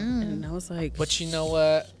 And I was like, but you know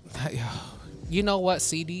what? You know what?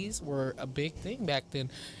 CDs were a big thing back then.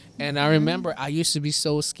 And I remember I used to be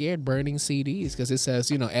so scared burning CDs because it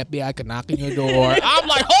says, you know, FBI could knock on your door. I'm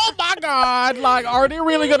like, oh my God, like, are they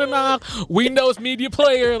really gonna knock? Windows Media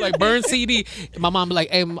Player, like, burn CD. My mom be like,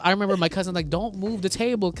 hey, I remember my cousin like, don't move the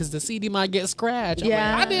table because the CD might get scratched. I'm like,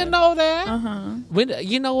 I didn't know that. When,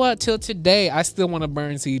 you know what? Till today, I still want to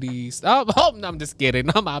burn CDs. Oh, no, I'm just kidding.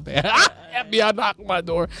 No, my bad. FBI knock on my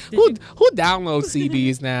door. Who downloads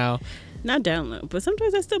CDs now? Not download, but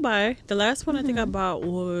sometimes I still buy. The last one I think I bought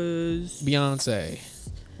was Beyonce,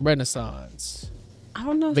 Renaissance. I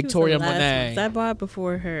don't know if Victoria it was the last Monet. one. I bought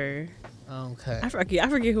before her. Okay. I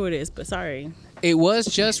forget who it is, but sorry. It was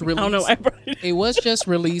just released. I don't know why I brought it. It was just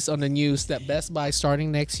released on the news that Best Buy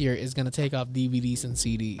starting next year is gonna take off DVDs and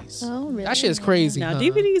CDs. Oh, really? That shit is crazy. Now huh?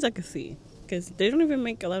 DVDs I could see because they don't even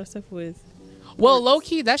make a lot of stuff with. Well, low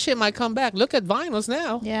key, that shit might come back. Look at vinyls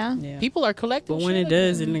now. Yeah. People are collecting. But when shit it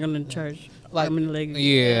does, again. then they're gonna charge. Like, legs.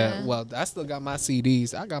 yeah, well, I still got my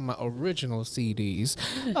CDs. I got my original CDs.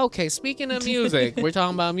 Okay, speaking of music, we're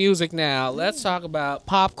talking about music now. Let's talk about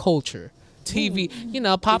pop culture. TV, you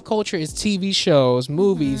know, pop culture is TV shows,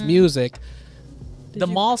 movies, music. The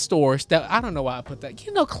mall stores that I don't know why I put that.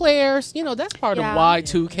 You know, Claire's. You know, that's part of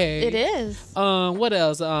Y2K. It is. What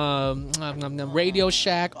else? Radio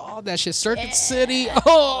Shack. All that shit. Circuit City.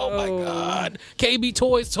 Oh my God. KB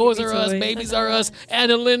Toys. Toys R Us. Babies R Us.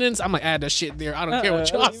 Anna Linens. I'm gonna add that shit there. I don't care what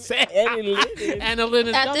y'all say. Anna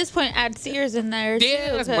Linens. At this point, add Sears in there too.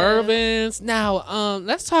 Yeah, Mervin's. Now,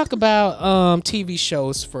 let's talk about TV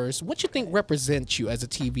shows first. What you think represents you as a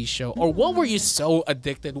TV show, or what were you so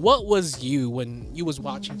addicted? What was you when you was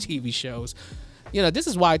watching TV shows? You know, this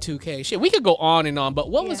is Y2K shit. We could go on and on,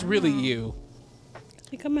 but what was really you? I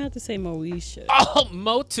think I'm gonna have to say Moesha. Oh,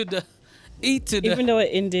 Mo to the E to the. Even though it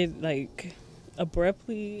ended like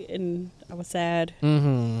abruptly and I was sad. Yeah,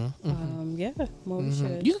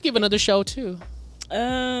 Moesha. You could give another show too.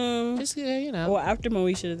 Just you know. Well, after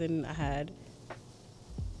Moesha, then I had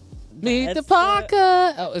Meet the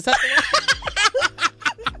Parker. Oh, is that the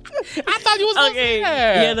one? I thought you was gonna say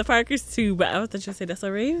that. Yeah, the Parkers too, but I thought you said That's So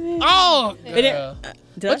Raven. Oh, But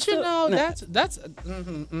but you know, that's.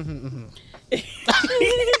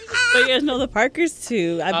 But yeah, no, the Parkers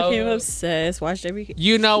too. I became obsessed. Watched every.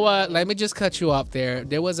 You know what? Let me just cut you off there.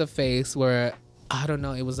 There was a phase where I don't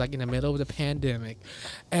know. It was like in the middle of the pandemic,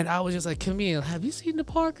 and I was just like, "Camille, have you seen the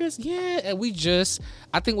Parkers?" Yeah, and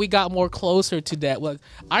I think we got more closer to that. Well,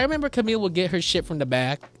 I remember Camille would get her shit from the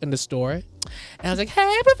back in the store, and I was like,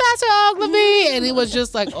 "Hey, Professor Ogilvy," and it was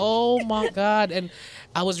just like, "Oh my god!" And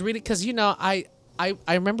I was reading because I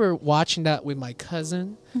remember watching that with my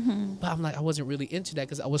cousin, but I'm like, I wasn't really into that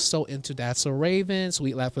because I was so into That's So Raven,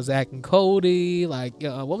 Sweet Life of Zach and Cody, like,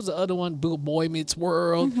 what was the other one? Boy Meets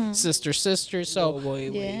World, Sister. So,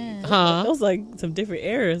 those like some different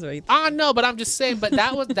eras, right? I know, but I'm just saying, but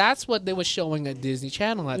that's what they were showing at Disney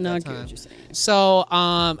Channel at that I time. get what you're saying. So,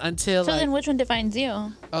 until So like, then which one defines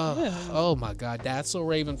you? oh my God, That's So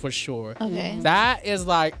Raven for sure. Okay. That is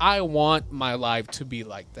like, I want my life to be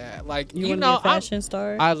like that. Like, You want to be a fashion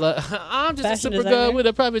star? I'm just Fashion super designer? good with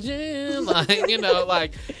a private gym. Like,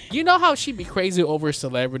 you know how she'd be crazy over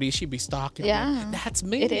celebrities. She'd be stalking. Yeah. them. That's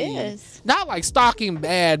me. It is. Not like stalking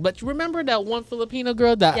bad, but you remember that one Filipino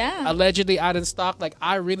girl that allegedly I didn't stalk? Like,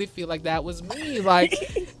 I really feel like that was me. Like,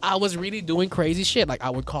 I was really doing crazy shit. Like, I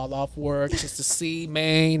would call off work just to see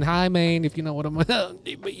Maine. Hi, Maine, if you know what I'm.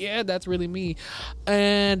 But yeah, that's really me.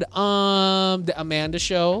 And the Amanda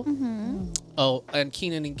Show. Oh, and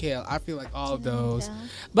Keenan and Kel. I feel like all of those.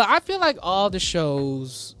 But I feel like all the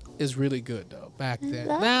shows is really good though. Back then.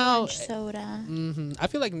 Now, Orange soda. I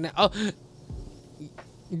feel like now. Oh,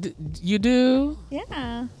 you do?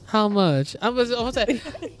 Yeah. How much? I was saying,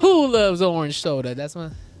 who loves orange soda? That's my.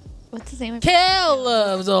 What's his name? Kel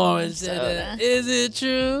loves orange soda. Is it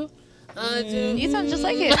true? I do. You sound just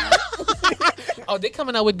like him. Oh, they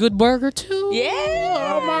coming out with Good Burger too? Yeah.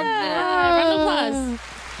 Oh my God. Round of applause.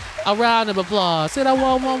 A round of applause. Said I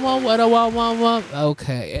want, what I want.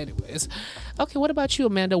 Okay, anyways. Okay, what about you,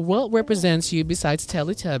 Amanda? What represents you besides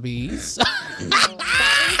Teletubbies?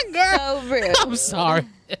 So rude. I'm sorry.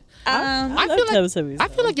 I I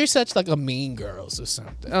feel like you're such like a Mean Girls or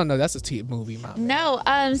something. Oh no, that's a movie, my bad. No,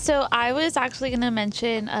 so I was actually gonna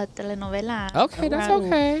mention a telenovela. Okay, that's around-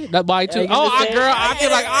 okay. That Y2. Are you gonna say- Girl, I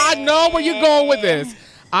feel like I know where you're going with this.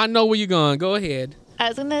 I know where you're going. Go ahead. I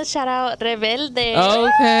was gonna shout out Rebelde.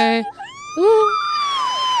 Okay. Ooh.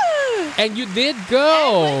 And you did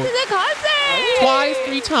go To the concert. twice,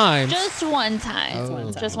 3 times. Just one time.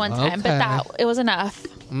 Oh, Just one time. okay. But it was enough.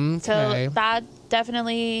 Okay. So that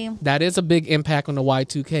definitely. That is a big impact on the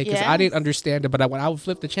Y2K because I Yes. didn't understand it, but when I would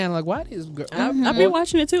flip the channel, like, why is girl? I've been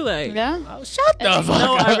watching it too. Like, Yeah. Oh, shut the fuck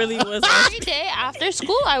no, up. I really was. Every day after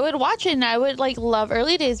school, I would watch it, and I would like love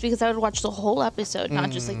early days because I would watch the whole episode,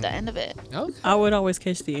 not just like the end of it. Okay. I would always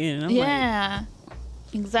catch the end. I'm Yeah.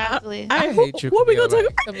 Exactly. I hate you. What we gonna Camille.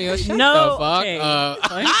 talk about? Camille, shut No, the fuck okay. up.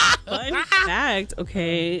 Fun fact,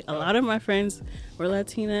 okay. A lot of my friends were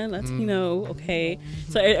Latino, okay.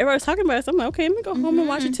 So everybody was talking about it. So I'm like, okay, let me go home and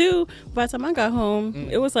watch it too. By the time I got home,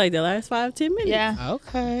 it was like the last 5-10 minutes. Yeah.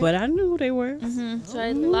 Okay. But I knew who they were. So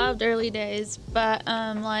I loved early days, but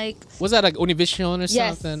like Was that like Univision or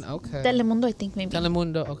Yes. something? Okay. Telemundo, I think maybe.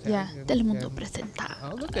 Telemundo. Okay. Yeah, Okay. Telemundo presenta.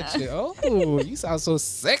 Oh, look at you. Oh, you sound so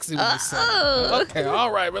sexy when you say that. Okay,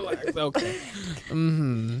 all right, relax. Okay.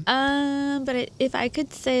 But if I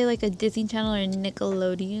could say like a Disney Channel or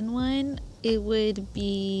Nickelodeon one, it would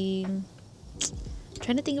be. I'm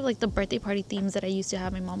trying to think of like the birthday party themes that I used to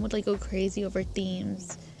have. My mom would like go crazy over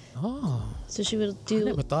themes, Oh, so she would I do.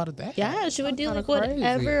 never thought of that. Yeah, she would do Kinda like crazy.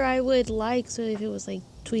 whatever I would like. So if it was like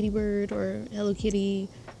Tweety Bird or Hello Kitty,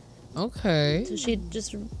 Okay. so she'd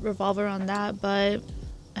just revolve around that. But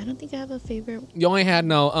I don't think I have a favorite. You only had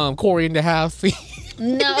no Corey in the house.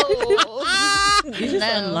 No. You just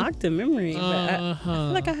unlocked a memory. But I feel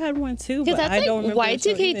like I had one too, but Because that's I don't like remember. the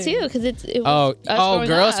show Y2K either. too. Because it was us growing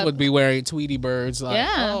girls up. would be wearing Tweety Birds. Like,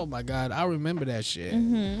 Yeah. oh my God, I remember that shit.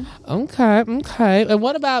 Okay. And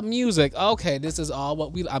what about music? Okay, this is all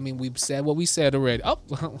what we've said what we said already. Oh,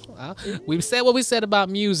 we've said what we said about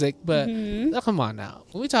music, but come on now.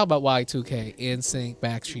 When we talk about Y2K, NSYNC,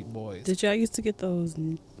 Backstreet Boys. Did y'all used to get those?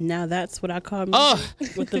 Now that's what I call music. Oh,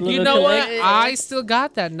 with the little you know what? collect- I still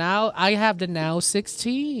got that now. I have the Now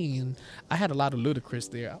 16. I had a lot of Ludacris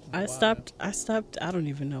there. I stopped. I don't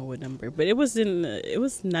even know what number, but it was it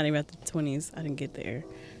was not even at the 20s. I didn't get there.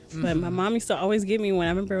 But my mom used to always give me one. I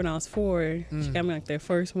remember when I was 4, she got me like their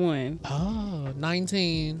first one. Oh,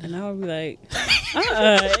 19. And I would be like,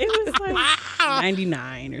 it was like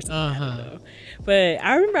 99 or something. I don't know. But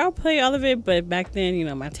I remember I'll play all of it, but back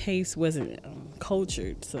then, my taste wasn't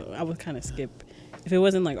cultured, so I would kind of skip If it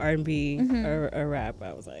wasn't like R&B or rap,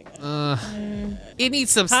 I was like, it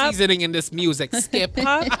needs some seasoning in this music. Skip.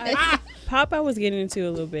 pop I was getting into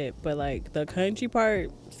a little bit, but like the country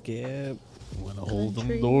part, skip. Wanna hold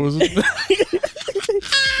them doors.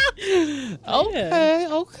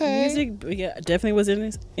 Okay. Music, yeah, definitely was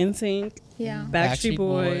in sync. Yeah. Backstreet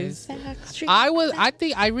Boys.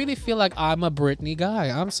 I really feel like I'm a Britney guy.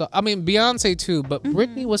 I mean Beyonce too, but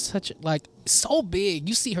Britney was such like so big.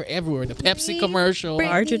 You see her everywhere. The Pepsi commercial.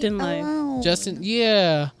 Larger than life. Justin,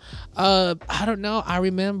 yeah. I don't know. I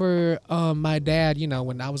remember my dad,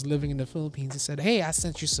 when I was living in the Philippines, he said, "Hey, I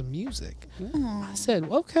sent you some music." I said,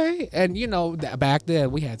 "Okay." And back then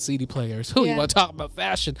we had CD players. Who you want to talk about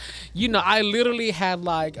fashion? I literally had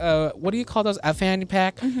like what do you call those? A fanny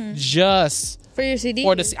pack, just for your CD.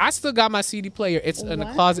 I still got my CD player. It's in the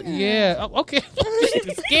closet. Yeah. Oh, okay.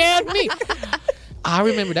 It scared me. I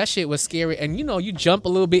remember that shit was scary, and you jump a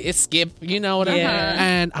little bit, it skip, what I mean?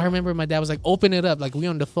 And I remember my dad was like, "Open it up," like we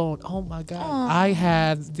on the phone. Oh my god! Aww. I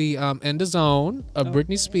had the "In the Zone" of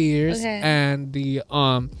Britney Spears and the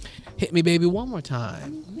 "Hit Me Baby One More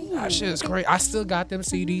Time." That shit is great. I still got them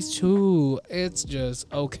CDs too. It's just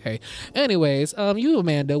okay. Anyways, you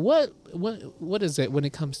Amanda, what is it when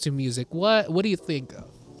it comes to music? What do you think of?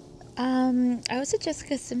 I was a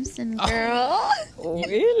Jessica Simpson girl.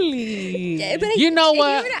 Really? Yeah, but you know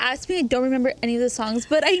what? If you were to ask me, I don't remember any of the songs,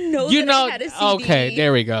 but I know I had a CD. Okay,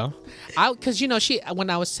 there we go. Because she, when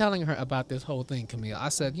I was telling her about this whole thing, Camille, I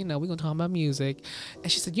said, we're gonna talk about music,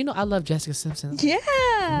 and she said, I love Jessica Simpson. Yeah.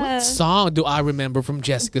 What song do I remember from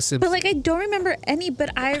Jessica Simpson? But like, I don't remember any,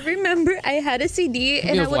 but I remember I had a CD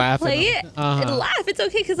and I would play it and laugh. It's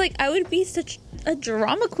okay because like I would be such a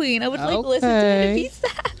drama queen. I would like listen to it and be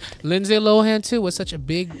sad. Lindsay Lohan too was such a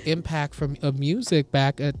big impact of music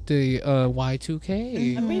back at the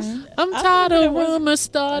Y2K. I'm tired of rumors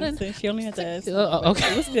starting. She only had to ask.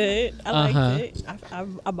 Okay. It was good. I liked it.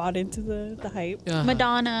 I bought into the hype.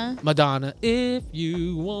 Madonna. If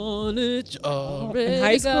you want it, in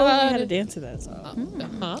high school, we had to dance to that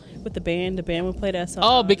song. With the band would play that song.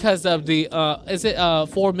 Oh, because of the is it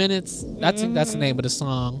 4 minutes? That's the name of the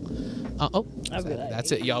song.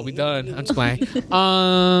 That's it, y'all. We done. I'm just playing.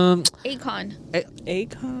 Akon.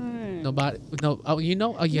 Nobody. No. Oh, you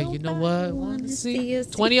know what? Want to see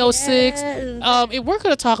 2006. If we're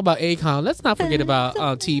gonna talk about Akon, let's not forget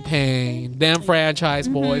about T-Pain, them franchise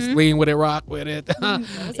boys, lean with it, rock with it.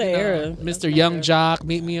 That's the era. Mr. Young Jock,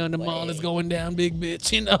 meet me on the mall is going down, big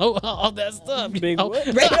bitch. All that stuff. Big what?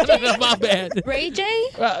 My bad. Ray J.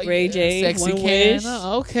 Ray J. Sexy One Can. Wish.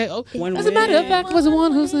 Okay. One As a matter of Wish. fact, was the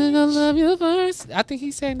one who sang "I Love You" first. I think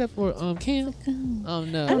he sang that for Kim. Oh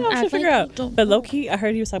no. I know. I should figure out. But low key, I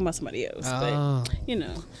heard he was talking about somebody else. But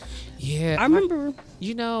Yeah. I remember.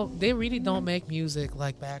 They really don't make music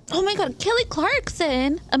like back then. Oh my God, Kelly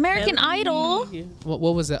Clarkson, American Idol. Yeah. What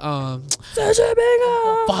was it? Sasha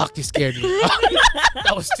Bingham. Fuck, you scared me.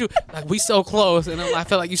 That was too like we so close, and I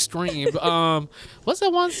felt like you screamed. What's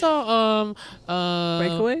that one song?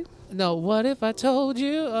 Breakaway. No, what if I told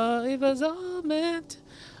you it was all meant?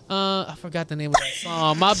 I forgot the name of that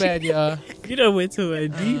song. My bad, y'all. You done went to a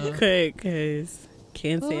deep cut because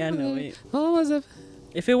can't say I know it. What was it?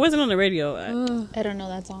 If it wasn't on the radio, I don't know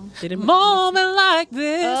that song. Moment like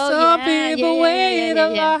this, some people wait a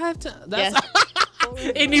lifetime. That's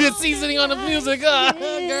it needed seasoning on the music.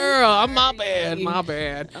 Girl, I'm my bad.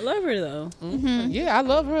 I love her though. Yeah, I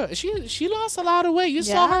love her. She lost a lot of weight. You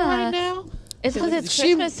saw her right now. It's because it's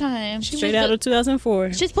Christmas time. Straight out of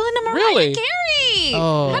 2004. She's pulling a Mariah Really? Carey.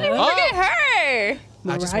 Oh. How did we forget her?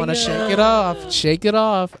 I just want to shake it off. Shake it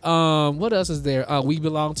off. What else is there? We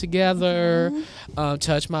Belong Together.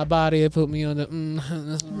 Touch My Body. Put me on the.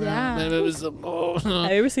 Yeah. Have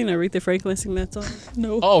you ever seen Aretha Franklin sing that song?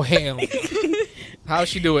 No. Oh, hell. How'd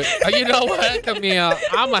she do it? You know what? Camille,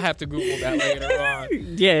 I'm going to have to Google that later on.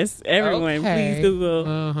 Yes, everyone, Okay. please Google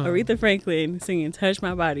Aretha Franklin singing Touch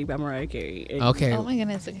My Body by Mariah Carey. Okay. Oh my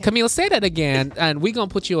goodness. Okay. Camille, say that again, and we're going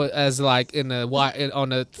to put you as like on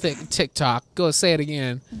the TikTok. Go say it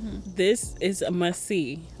again. This is a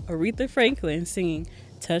must-see. Aretha Franklin singing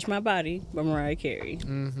Touch My Body by Mariah Carey.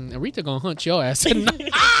 Aretha going to hunt your ass.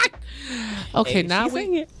 Okay, Hey, now she we...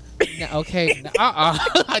 sang it. Okay.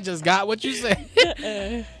 I just got what you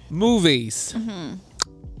said. Movies.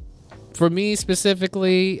 For me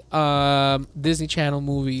specifically, Disney Channel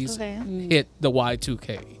movies hit the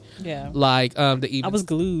Y2K. Yeah. Like the even. I was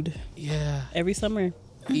glued Yeah. every summer.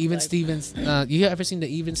 Even Stevens. You ever seen the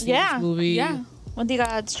Even Stevens movie? Yeah. When they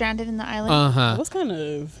got stranded in the island. It was kind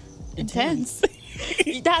of Intense.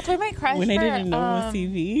 That's where my crush when they for, didn't know on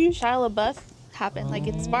TV. Shia LaBeouf happened. Like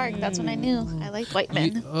it sparked. That's when I knew I liked white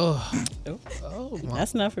men. My.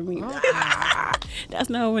 That's not for me. That's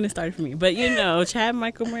not when it started for me. But Chad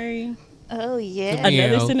Michael Murray. Oh yeah.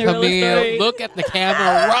 Another Cinderella story. Look at the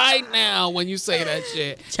camera right now when you say that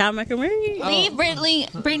shit. Chad Michael Murray. Leave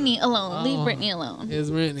Brittany alone. Leave Brittany alone. It's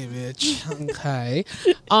Brittany, bitch. Okay.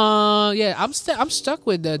 Yeah, I'm stuck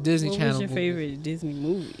with the Disney What Channel. was your favorite Disney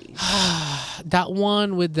movie? That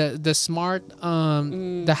one with the smart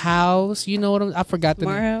the house. You know what I forgot the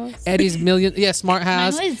Smart name. House? Eddie's Million. Yeah, Smart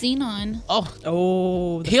House. Mine was Xenon.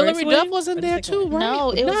 Oh, the Hillary first Duff one? wasn't Or the there second too, one? right?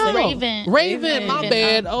 No, it was Raven. Raven, my Raven.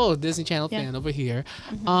 bad. Oh, Disney Channel Yeah. fan over here.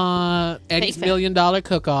 Eddie's Fake fan. $1 Million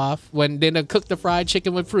Cook-Off when they cook the fried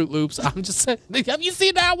chicken with Fruit Loops. I'm just saying, have you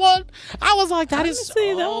seen that one? I was like, that is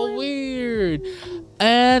seen that so one. weird.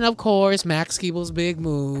 And of course, Max Keeble's Big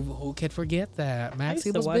Move. Who can forget that? Max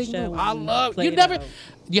used to Keeble's watch Big that Move. when I you love. played You it never. out.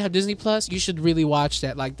 You have Disney Plus. You should really watch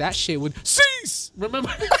that. Like that shit would cease. Remember?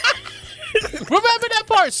 Remember that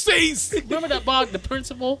part? Cease. Remember that bog, the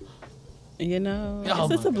principal. It's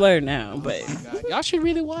just a blur now, but God, y'all should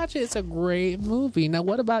really watch it. It's a great movie. Now,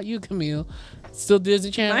 what about you, Camille? Still Disney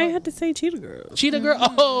Channel? I had to say Cheetah Girls. Cheetah Girl.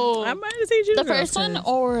 Oh, I might have to say Cheetah The Girls. first one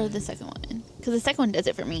or the second one? Because the second one does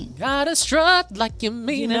it for me. gotta strut like you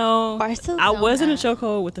mean it. Barcelona. I was in a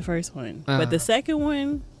chokehold with the first one, but the second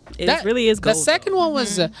one, That really is gold. The second one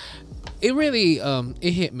was, it really,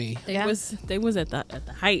 it hit me. Yeah. They was at the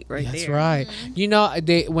height right That's there. right.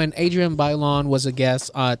 When Adrienne Bailon was a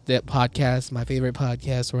guest on that podcast, my favorite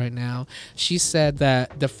podcast right now, she said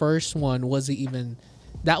that the first one wasn't even.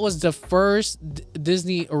 That was the first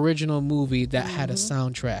Disney original movie that had a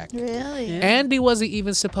soundtrack. Really? Yeah. Andy wasn't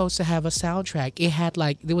even supposed to have a soundtrack. It had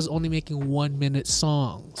they was only making 1 minute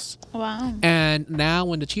songs. Wow. And now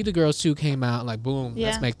when the Cheetah Girls 2 came out, boom, Yeah.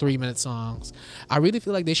 let's make 3 minute songs. I really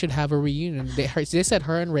feel like they should have a reunion. They said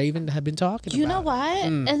her and Raven have been talking You about know what?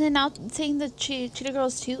 Mm. And then now saying the Cheetah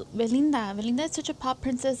Girls too, Belinda. Belinda is such a pop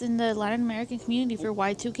princess in the Latin American community for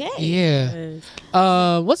Y2K. Yeah.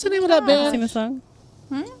 Yes. What's the name of that Sing band? the song.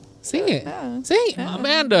 Sing it. Yeah. Sing,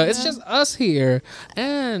 Amanda. It's just us here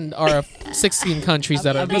and our 16 countries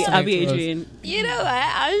that are listening I'll be to us. Adrian. You know what?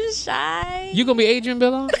 I'm shy. You gonna be Adrian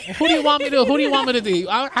Billa? Who do you want me to be?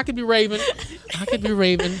 I could be Raven. I could be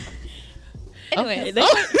Raven. Anyway.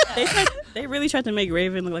 They really tried to make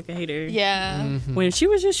Raven look like a hater. Yeah. Mm-hmm. When she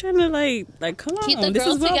was just trying to like come on, Keep the this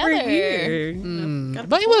girls is what we're together. here. Gotta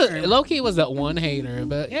But it was perform. Loki was that one hater.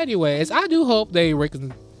 But anyways, I do hope they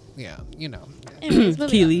Anyways, moving on.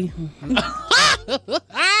 Keely.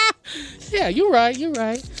 Yeah, you're right.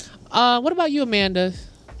 What about you, Amanda?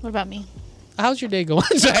 What about me? How's your day going?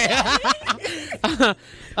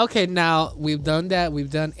 Okay, now we've done that. We've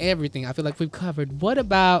done everything. I feel like we've covered. What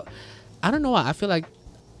about? I don't know why. I feel like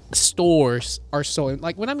stores are so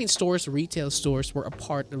when I mean stores, retail stores were a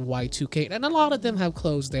part of Y2K, and a lot of them have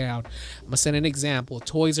closed down. I'm gonna send an example: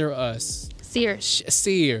 Toys R Us,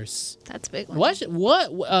 Sears. That's a big one. What?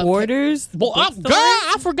 Borders. Girl, bookstore?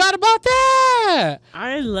 I forgot about that.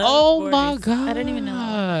 I love. Oh my Borders. god! I don't even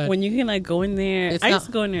know. When you can go in there. It's I not- used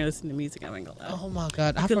to go in there and listen to music. I ain't gonna lie. Oh my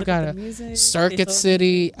god! I could look forgot at it. the music, Circuit they sold-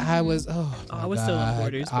 City. I was. Oh, I was still on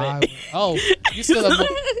Borders, but you still on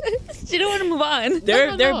She don't want to move on.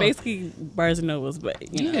 they're no. basically Barnes and Nobles, but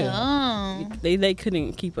you know, Yeah. Oh. they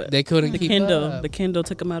couldn't keep up. They couldn't the keep Kindle up. the Kindle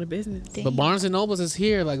took them out of business. But Barnes and Nobles is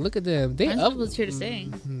here. Look at them. They up. was here to stay.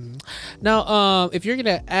 Now, if you're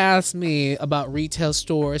gonna ask me about retail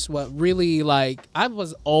stores, what really I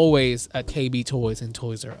was always at KB Toys and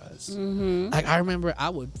Toys R Us. Mm-hmm. I remember I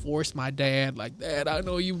would force my dad, Dad, I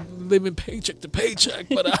know you living paycheck to paycheck,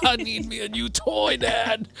 but I need me a new toy,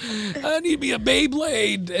 Dad. I need me a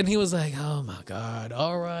Beyblade. And he was like, oh my God,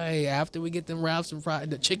 all right. After we get them Ralph's and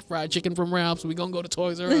fried chicken from Ralph's, we gonna go to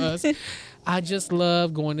Toys R Us. I just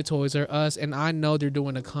love going to Toys R Us, and I know they're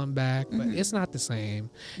doing a comeback, but it's not the same.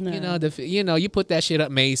 No. You put that shit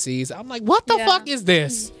up Macy's. I'm like, what the Yeah. fuck is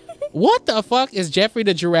this? What the fuck is Jeffrey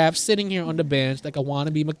the Giraffe sitting here on the bench like a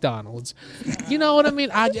wannabe McDonald's? You know what I mean?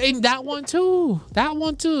 And that one too.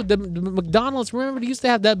 The McDonald's, remember they used to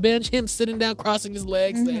have that bench, him sitting down, crossing his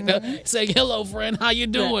legs, saying, hello, friend, how you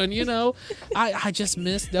doing? You know? I just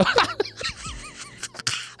missed that.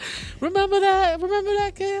 Remember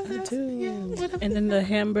that kid? I do. Yeah. And then the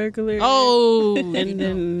Hamburglar. Oh. And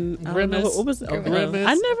then I don't know, Grimace. what was Grimace.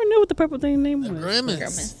 I never knew what the purple thing name was. Grimace.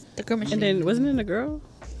 Grimace. The Grimace. And then wasn't it a girl?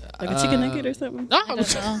 Like a chicken nugget or something. Oh, I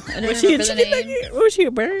don't know. I don't Was she a remember the chicken name. nugget? Or was she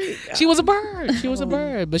a bird? she was a bird. She was a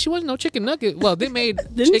bird, but she wasn't no chicken nugget. Well, they made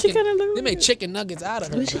Didn't she chicken. kinda look They made like- chicken nuggets out of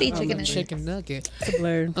her. We should eat but, chicken nuggets. Chicken nugget. It's a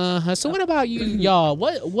blur. So what about you, y'all?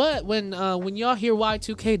 What when y'all hear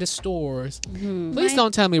Y2K the stores? Mm-hmm. Please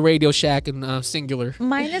don't tell me Radio Shack and singular.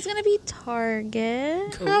 Mine is gonna be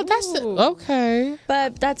Target, Girl, that's Ooh. okay.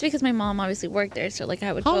 but that's because my mom obviously worked there. So like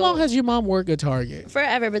I would. How go long has your mom worked at Target?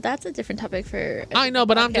 forever? But that's a different topic for. I know,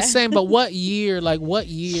 but I'm just Okay. saying. But what year? Like what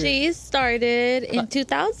year? She started in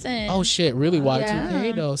 2000. Oh shit! Really? Y2K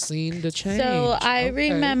Yeah. though, seen the change. So I Okay.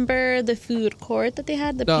 remember the food court that they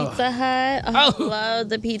had, the Oh. Pizza Hut. Oh. I love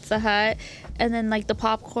the Pizza Hut, and then like the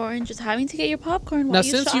popcorn, just having to get your popcorn while Now,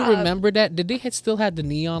 you since shop. you remember that, did they still have the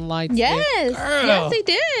neon lights? there? Yes, Girl, yes, they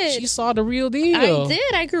did. She saw the real deal. I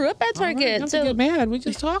did. I grew up at All right, Target, don't so get mad. We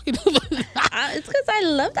just talking. it's because I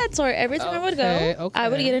love that store. Every time I would Okay, go, I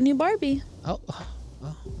would okay. get a new Barbie. oh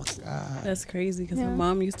my god! That's crazy because Yeah. my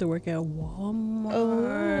mom used to work at Walmart.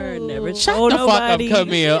 Oh. Never Shut told the nobody. fuck up,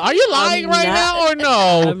 Camille. Are you lying right now or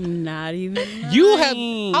no? I'm not even. You have.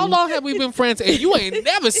 lying. How long have we been friends? And you ain't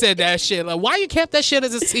never said that shit. Like, why you kept that shit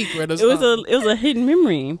as a secret? Or It was a hidden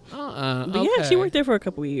memory. But yeah, she worked there for a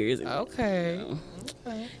couple of years. Okay.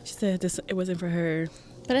 She said this. It wasn't for her.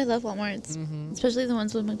 But I love Walmarts, especially the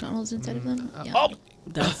ones with McDonald's inside of them. Yeah. Oh,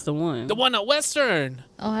 That's the one. the one at Western.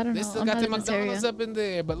 Oh, I don't They know. still I'm got not the in this area. McDonald's up in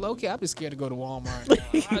there, but low key, I've been scared to go to Walmart.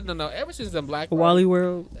 I don't know. Ever since the Black Friday, Wally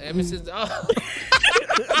World. ever since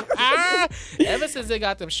ever since they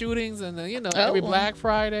got them shootings and every Oh. Black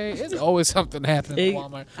Friday, it's always something happening at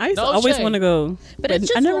Walmart. I used to No always shade. want to go, But it's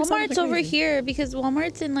I just never saw Walmart's nothing over crazy. here because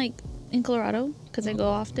Walmart's in Colorado because I go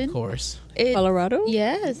often. Of course. It, Colorado.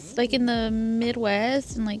 yes, like in the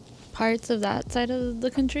Midwest and like parts of that side of the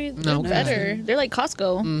country. They're Okay. better. They're like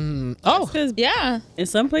Costco. Mm. Oh, Because Yeah. in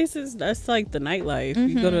some places that's like the nightlife.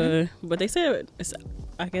 You go to, but they said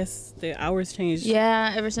I guess the hours changed.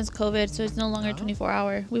 Yeah, ever since COVID, so it's no longer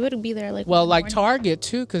 24-hour. We would be there like well, in the like morning. Target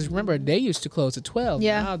too, because remember they used to close at 12.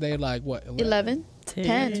 Yeah. Now they like what 11,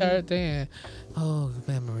 10. Damn. Oh,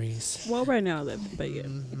 memories. Well, right now, but yeah.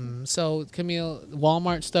 So, Camille,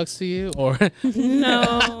 Walmart stuck to you, or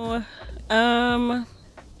No.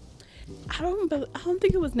 I don't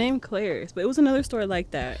think it was named Claire's, but it was another store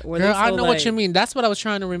like that. Where girl, they I sold, know what like- you mean. That's what I was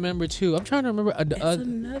trying to remember too. I'm trying to remember It's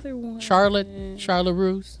another one. Charlotte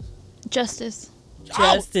Roos. Justice.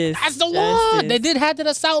 Justice. Oh, that's the one. Justice. They did have it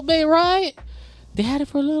at South Bay, right? They had it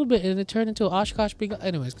for a little bit, and it turned into Oshkosh.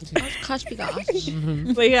 Anyways, continue. Gosh, be gosh.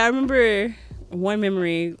 But yeah, I remember one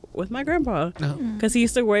memory with my grandpa No. because he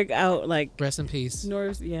used to work out like Rest in peace.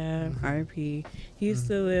 North. Yeah, R.I.P. He used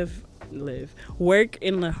to work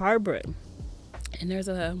in the harbor, and there's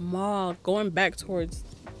a mall going back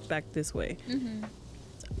this way.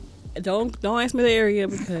 Don't ask me the area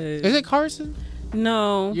because Is it Carson?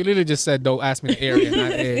 no, You literally just said, "Don't ask me the area."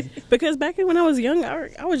 Not Ed. because back when I was young,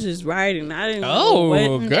 I was just riding. I didn't know Oh,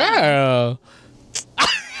 what. girl.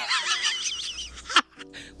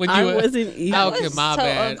 When I were- wasn't even. Okay, was my so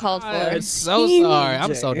bad. uncalled for. I'm so sorry.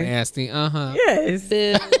 I'm so Teenager. nasty. Yes.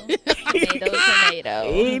 Boo.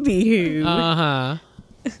 Tomato. Anywho, Uh huh.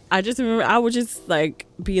 I just remember I would just like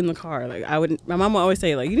be in the car. Like my mom would always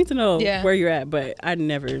say like you need to know Yeah. where you're at, but I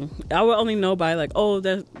would only know by like, oh,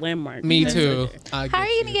 that's landmark. Me That's too. it. I How are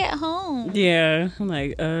get you gonna get home? Yeah, I'm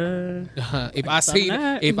like, If I I'm see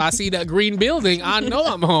not. that green building, I know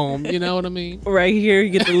I'm home. You know what I mean? right here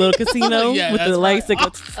you get the little casino Yeah, with that's the lights right.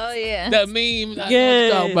 that go. Oh yeah. That meme. I know what Yes.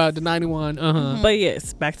 you're talking about the 91. But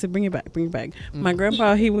yes, back to bring it back. My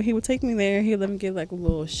grandpa, he would take me there. He'd let me get like a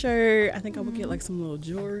little shirt. I think I would get like some little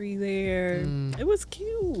jewelry there. It was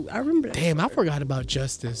cute. I remember that. Damn, I forgot about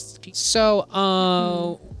Justice.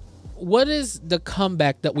 So, what is the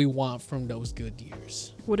comeback that we want from those good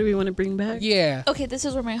years? What do we want to bring back? Yeah. Okay, this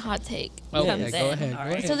is where my hot take Okay, comes go in. ahead. All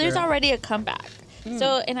right. So there's girl. already a comeback.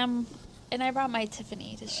 So and I brought my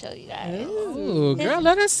Tiffany to show you guys. Ooh, girl,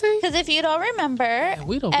 let us see. Because if you don't remember,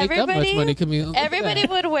 We don't make that much money, Camille. Look at everybody that.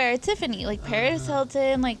 would wear Tiffany, like Paris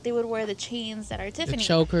Hilton, like they would wear the chains that are The Tiffany.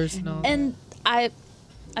 chokers. No. And I've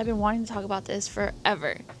been wanting to talk about this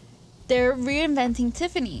forever. They're reinventing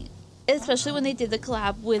Tiffany, especially when they did the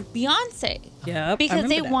collab with Beyonce, Yeah, because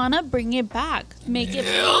they want to bring it back, make it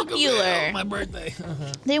popular. My birthday.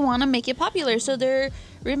 They want to make it popular, so they're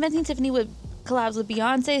reinventing Tiffany with collabs with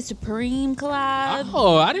Beyonce, Supreme collab.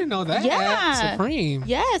 Oh, I didn't know that. Yeah. Supreme.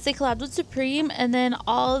 Yes, they collabed with Supreme, and then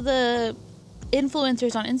all the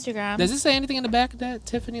influencers on Instagram. Does it say anything in the back of that,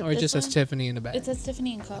 Tiffany, or it just says Tiffany in the back? It says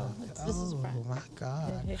Tiffany and Co. This is front. Oh my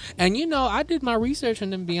God! And you know, I did my research on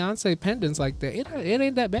them Beyonce pendants like that. It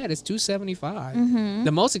ain't that bad. It's $275.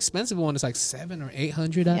 The most expensive one is like $700 or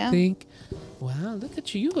 $800, I think. Wow, look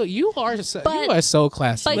at you! You are so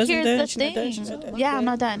classy. But here's the thing. Yeah, I'm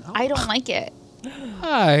not done. I don't like it.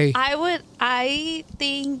 Hi. I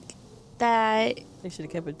think that they should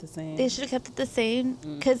have kept it the same. They should have kept it the same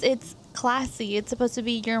because it's classy. It's supposed to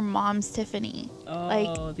be your mom's Tiffany.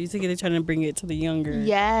 Oh, you think they're trying to bring it to the younger?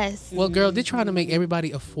 Yes. Well, girl, they're trying to make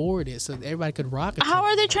everybody afford it so everybody could rock it. How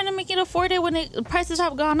are they trying to make it afford it when prices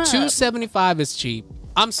have gone up? $275 is cheap.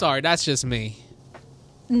 I'm sorry, that's just me.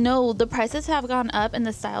 No, the prices have gone up and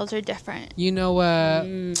the styles are different. You know what?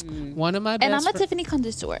 One of my best and I'm a Tiffany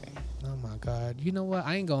connoisseur. Oh my God! You know what?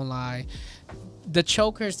 I ain't gonna lie. The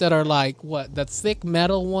chokers that are like the thick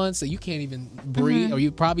metal ones that you can't even breathe, or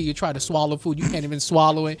you try to swallow food, you can't even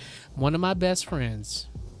swallow it. One of my best friends,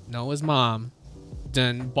 Noah's mom,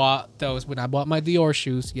 done bought those when I bought my Dior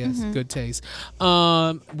shoes. Yes, good taste. We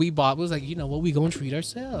was like, you know what? We gonna treat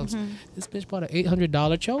ourselves. This bitch bought an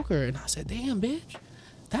 $800 choker, and I said, damn, bitch.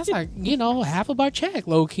 That's like, half of our check,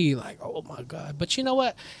 low key. Like, oh my God. But you know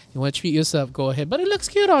what? You want to treat yourself, go ahead. But it looks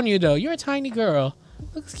cute on you, though. You're a tiny girl.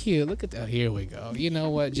 Looks cute. Look at that. Here we go. You know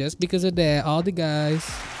what? Just because of that, all the guys,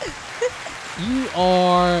 you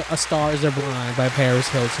are A Stars Are Blind by Paris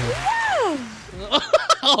Hilton.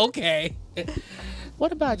 Okay.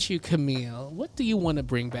 What about you, Camille? What do you want to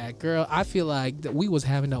bring back? Girl, I feel like that we was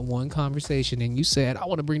having that one conversation and you said, I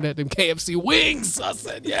want to bring back them KFC wings. I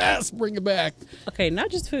said, yes, bring it back. Okay, not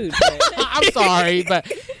just food. But I'm sorry,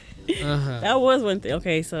 but... That was one thing.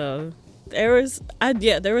 Okay, so there was a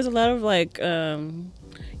lot of like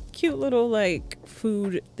cute little like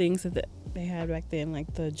food things that they had back then,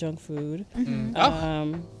 like the junk food.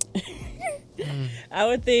 I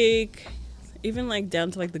would think even like down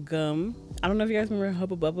to like the gum. I don't know if you guys remember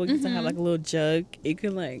Hubba Bubba used to have like a little jug. You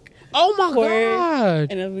could like God,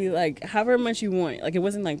 and it'll be like however much you want. Like it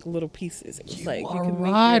wasn't like little pieces. It was like you could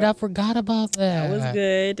right. I forgot about that. That was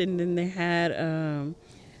good. And then they had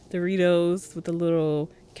Doritos with the little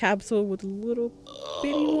capsule with the little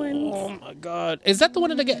bitty ones. Oh my God! Is that the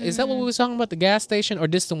one is that what we were talking about? The gas station, or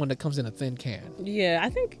this the one that comes in a thin can? Yeah, I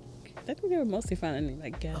think they were mostly found in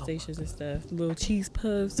like gas stations and stuff. Little cheese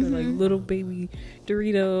puffs or like little baby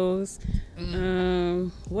Doritos.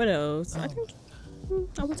 What else? I think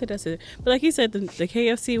I would say that's it. But like you said, the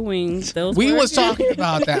KFC wings. Those we was talking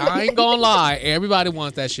about that. I ain't gonna lie. Everybody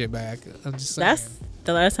wants that shit back. I'm just saying. That's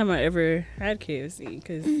the last time I ever had KFC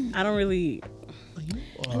because I don't really.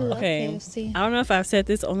 Okay, KFC. I don't know if I've said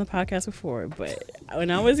this on the podcast before, but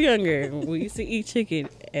when I was younger, we used to eat chicken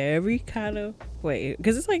every kind of way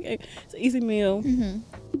because it's like it's an easy meal.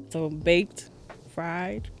 So baked,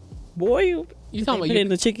 fried, boiled. You talking about in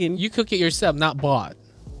the chicken? You cook it yourself, not bought.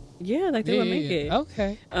 Yeah, like they would make it.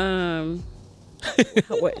 Okay. Why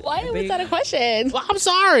was that a question? Well, I'm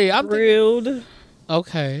sorry. I'm grilled.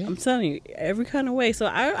 Okay. I'm telling you, every kind of way. So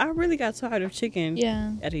I really got tired of chicken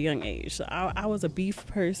at a young age. So I was a beef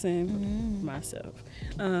person myself.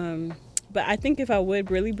 But I think if I would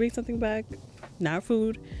really bring something back, not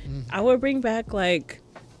food, I would bring back like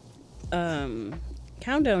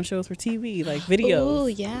countdown shows for TV, like videos. Oh,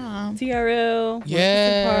 yeah. TRL,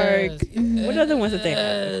 yes. Park. What other ones that they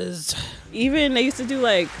had? Even they used to do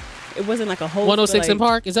like, it wasn't like a whole 106 in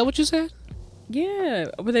Park. Is that what you said? Yeah,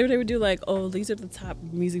 but they would do like, oh, these are the top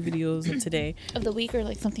music videos of today. Of the week or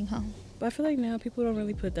like something, huh? But I feel like now people don't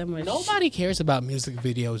really put that much. Nobody cares about music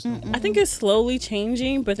videos. I think it's slowly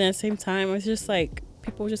changing, but then at the same time, it's just like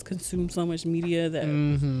people just consume so much media that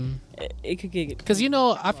it could get. Because,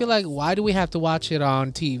 I feel like, why do we have to watch it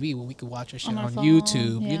on TV when we could watch our shit on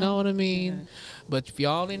YouTube? Yeah. You know what I mean? Yeah. But if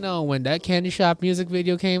y'all only know, when that Candy Shop music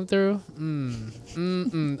video came through,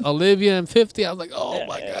 Olivia and 50, I was like, oh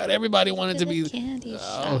my God, everybody wanted to be. Candy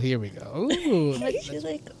Shop. Oh, here we go. Ooh,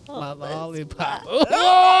 my lollipop. Oh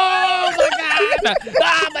my God.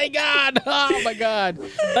 Oh my God. Oh my God.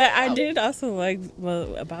 But I did also like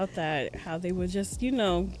about that, how they would just,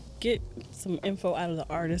 get some info out of the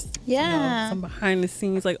artist. Yeah. Some behind the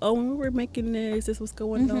scenes, like, oh, when we were making this was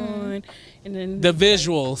going on. And then the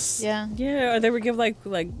visuals. Yeah. Yeah. Or they would give like,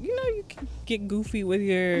 you can get goofy with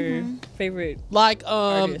your favorite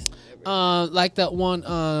artist. Like that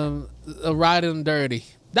one, Riding Dirty.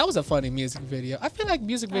 That was a funny music video. I feel like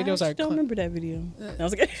music videos I don't remember that video. That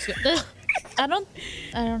was good. I don't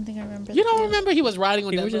think I remember. You don't remember he was riding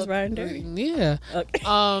on that? He was just riding dirty. Yeah. Okay.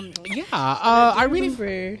 I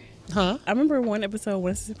really. Huh? I remember one episode,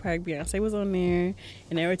 Winston Park, Beyonce was on there,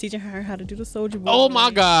 and they were teaching her how to do the Soulja Boy. Oh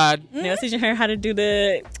my God! And they were teaching her how to do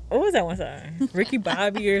the, what was that one song? Ricky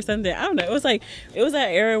Bobby or something. I don't know. It was that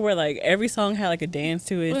era where like every song had like a dance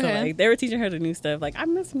to it. So like they were teaching her the new stuff. Like I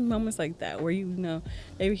miss moments like that where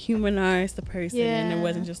they humanized the person and it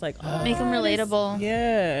wasn't just like make them relatable.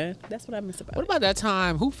 Yeah, that's what I miss about What it. about that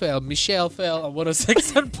time? Who fell? Michelle fell on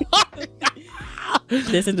 106 and Park.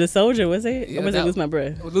 Listen to Soldier, was it? Yeah, or was it Lose My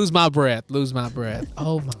Breath? Lose my breath.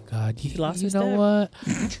 Oh my God! You lost know her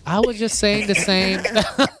what? I was just saying the same.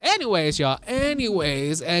 Anyways, y'all.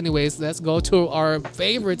 Anyways, let's go to our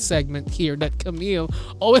favorite segment here. That Camille.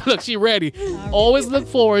 Oh, look, she ready. Always look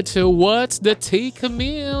forward to what's the tea,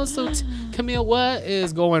 Camille. So, Camille, what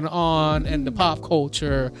is going on in the pop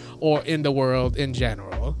culture or in the world in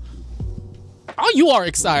general? Oh, you are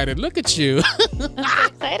excited. Look at you. I'm so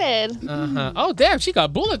excited. Oh, damn. She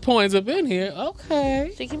got bullet points up in here.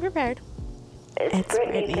 Okay. She came prepared. It's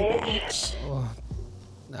Brittany, bitch.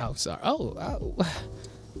 Oh, sorry. Oh.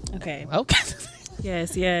 Okay. Okay.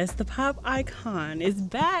 Yes. The pop icon is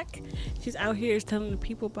back. She's out here telling the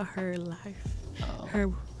people about her life, her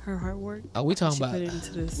hard work. Oh, we talking She about put it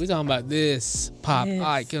into this. we talking about this pop Yes.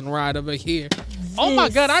 icon right over here. Oh my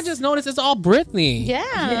God! I just noticed it's all Britney. Yeah.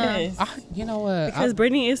 Yes. You know what? Because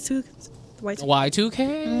Brittany is too white.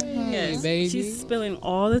 Y2K, Yes. baby. She's spilling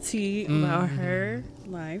all the tea about her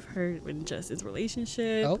life, her and Justin's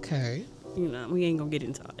relationship. Okay. You know, we ain't gonna get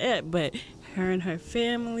into all that, but her and her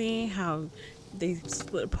family, how they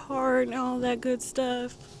split apart and all that good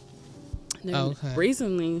stuff. And then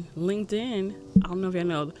recently, LinkedIn, I don't know if y'all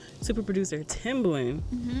know, super producer Timbaland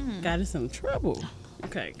got in some trouble.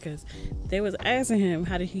 Okay, because they was asking him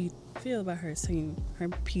how did he feel about her saying her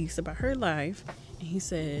piece about her life, and he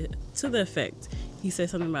said to the effect, he said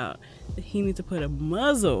something about that he needs to put a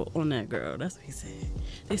muzzle on that girl. That's what he said.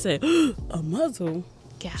 They said a muzzle.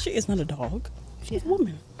 Yeah. She is not a dog. She's a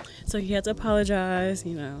woman. So he had to apologize.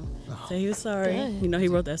 Say he was sorry. Good. He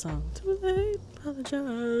wrote that song. Too late,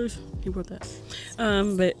 apologize. He wrote that.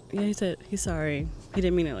 But yeah, he said he's sorry. He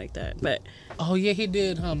didn't mean it like that. But Oh yeah, he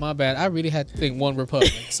did. Huh? My bad. I really had to think One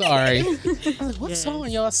Republic. Sorry. I was like, what song are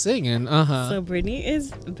y'all singing? So Brittany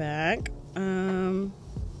is back. Good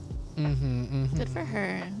for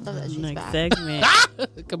her. Love that she's Next back. segment.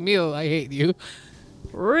 Camille, I hate you.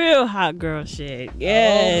 Real hot girl shit.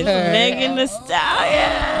 Yes. Okay. Megan Thee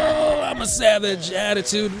Stallion. Oh, I'm a savage,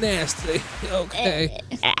 attitude nasty. Okay.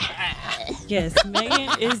 Yes,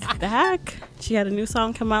 Megan is back. She had a new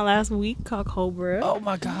song come out last week called Cobra. Oh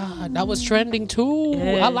my God, that was trending too.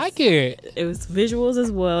 Yes. I like it. It was visuals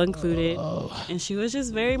as well included. And she was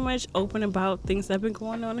just very much open about things that have been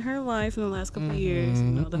going on in her life in the last couple of years.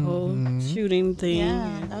 The whole shooting thing.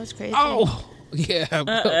 Yeah, that was crazy. Oh. Yeah,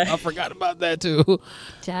 I forgot about that too.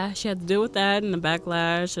 Yeah, she had to deal with that and the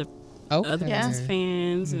backlash of other people's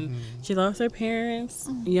fans. And she lost her parents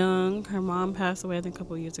young. Her mom passed away, I think, a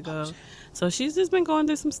couple of years ago. So she's just been going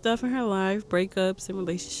through some stuff in her life, breakups and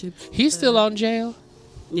relationships. He's still on jail.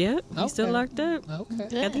 Yep, he's still Okay. locked up.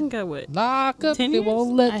 Okay. I think got what? Lock up. 10 They years?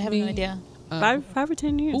 won't let I have me. no idea. 5 or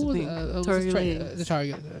 10 years. Who was I think. was Tory the Lanez.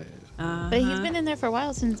 target? But he's been in there for a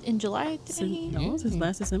while, since in July, didn't he? No, since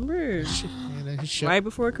last December. Right. Right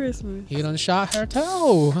before Christmas. He done shot her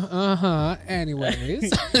toe.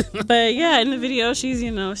 Anyways. But yeah, in the video, she's,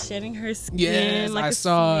 shedding her skin Yes, like I a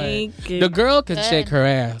saw snake. it. The girl can Good. shake her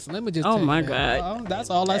ass. Let me just Oh tell my you that. God. Oh, that's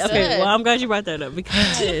all I said. Okay, well, I'm glad you brought that up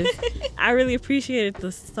because I really appreciated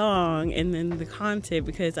the song and then the content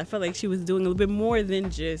because I felt like she was doing a little bit more than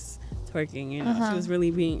just twerking. She was really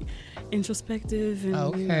being introspective and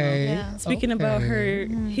Okay. speaking about her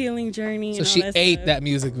healing journey. So and all she that ate stuff. that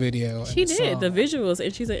music video. She and the did the song. visuals,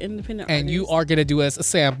 and she's an independent And artist. you are gonna do us a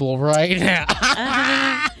sample right now.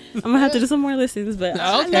 I'm gonna have to do some more listens, but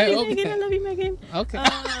I love you, Okay, Megan. okay. I love you, Megan. Okay.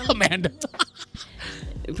 Amanda.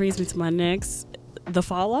 It brings me to my next, the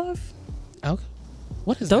fall off. Okay.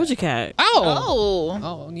 What is Doja that? Cat. Oh.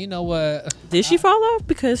 Oh, you know what? Did she fall off?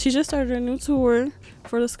 Because she just started a new tour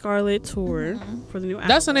for the Scarlet Tour for the new album.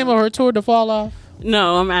 That's the name of her tour, To Fall Off?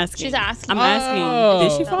 No, I'm asking. She's asking. I'm Oh. asking.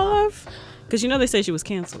 Did she fall off? Because they say she was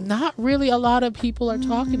canceled. Not really a lot of people are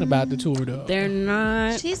talking about the tour, though. They're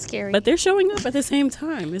not. She's scary. But they're showing up at the same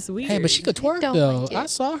time. It's weird. Hey, but she could twerk, don't though. like it. I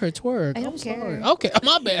saw her twerk. I don't I'm care. sorry. Okay,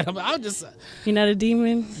 my bad. I'm just... You're not a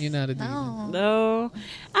demon? You're not a demon. no. No.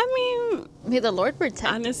 I mean, May the Lord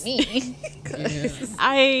protect Honest- me. Yeah.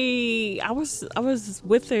 I was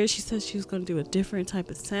with her. She said she was gonna do a different type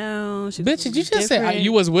of sound. She was Bitch, did gonna you be just say different.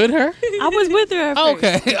 you was with her? I was with her. At first.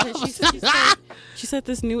 Okay. Because she said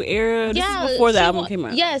this new era. This Yeah, before the album came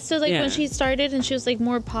out. Yeah, so like Yeah. when she started and she was like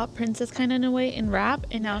more pop princess kind of in a way in rap,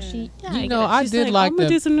 and now she, You know, I She's did I'm like gonna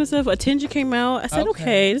do the. some new stuff. Attention came out. I said, Okay.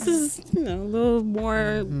 okay, this is a little more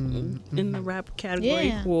in the rap category.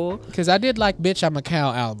 Yeah. Cool. Because I did like Bitch I'm a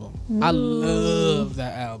Cow album. I love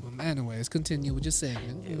that album. Anyways, continue with your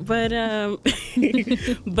segment. But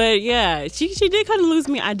but yeah, she did kind of lose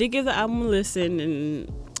me. I did give the album a listen,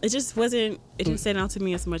 and it just wasn't. It didn't stand out to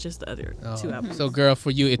me as much as the other two albums. So, girl,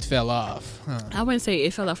 for you, it fell off. Huh? I wouldn't say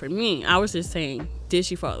it fell off for me. I was just saying, did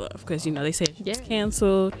she fall off? Because you know they said she was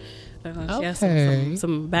canceled. She has Okay.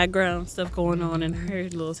 some background stuff going on in her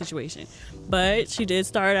little situation, but she did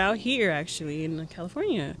start out here actually in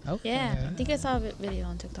California. Okay. Yeah, I think I saw a video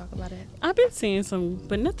on TikTok about it. I've been seeing some,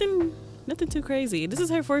 but nothing too crazy. This is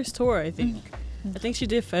her first tour, I think. I think she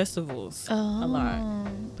did festivals a lot,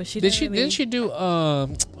 but she Didn't she do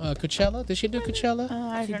Coachella? Did she do Coachella?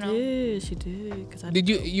 I She don't know. did. She did. Cause I Did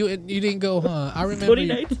you didn't go, huh? I remember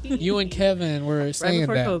 2019. you and Kevin were right saying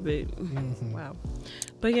before that. COVID. Wow.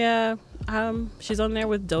 But yeah, she's on there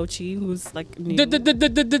with Doechii, who's like new.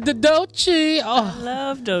 Doechii. I Oh,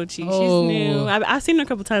 love Doechii. Oh. She's new. I've seen her a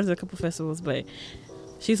couple times at a couple festivals, but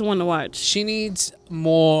she's the one to watch. she needs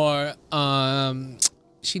more.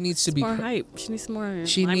 She needs to be. More hype. She needs more.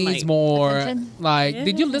 She limelight. needs more. Attention. Like,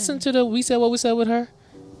 did you Yeah. listen to the We Said What We Said with her?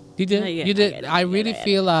 You did. Not yet, You not did. yet, I not really yet.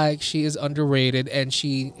 feel like she is underrated, and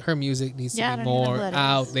her music needs Yeah, I to be don't even know more who that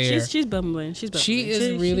out is. there. She's bumbling. She's bumbling. She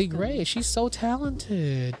is really she's great. She's so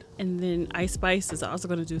talented. And then Ice Spice is also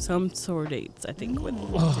going to do some tour dates, I think, with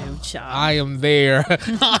Doechii. I am there.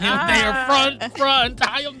 I am there. Front.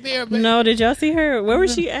 I am there. Baby. No, did y'all see her? Where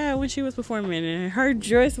was she at when she was performing? And her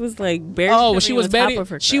dress was like bare. Oh, she was Betty.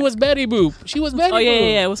 Betty. She was Betty Boop. She was Betty. Oh, yeah, Boop. yeah,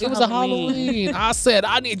 yeah. It was for a Halloween. Halloween. I said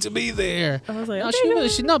I need to be there. I was like, No, okay, she girl.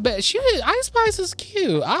 was. She's not bad. She Ice Spice is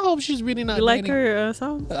cute. I hope she's really not. You like dating- her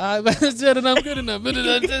song? I'm good enough.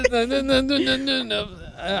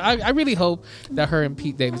 I really hope that her and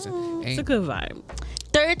Pete Davidson It's a ain't. good vibe.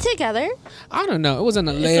 They're together. I don't know. It was an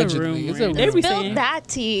allegedly. rumor. It's a They be Spill saying- that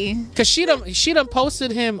tea. Cause she done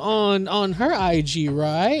posted him on her IG,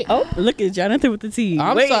 right? Oh, look at Jonathan with the T.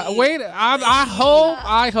 I'm Wait. sorry. Wait.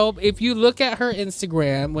 I hope if you look at her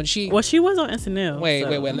Instagram when she. Well, she was on SNL. Wait. so-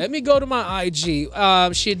 Let me go to my IG.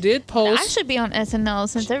 She did I post. should be on SNL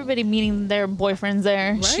since everybody meeting their boyfriends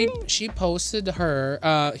there. Right? She posted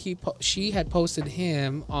her. She had posted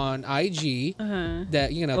him on IG. Uh-huh.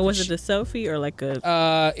 That you know. Or was it the selfie or like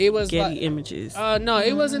a It was Getty like, Images? no,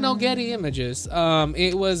 it wasn't no Getty Images.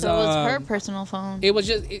 It was. So it was her personal phone. It was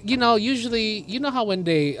just usually how when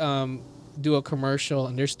they do a commercial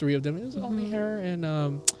and there's three of them, it was only her and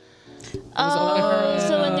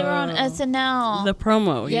So when they were on SNL. the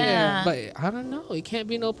promo. Yeah. But I don't know. It can't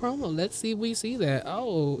be no promo. Let's see if we see that.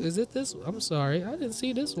 Oh, is it this? I'm sorry, I didn't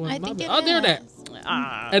see this one. I My think bad. it Oh, there that.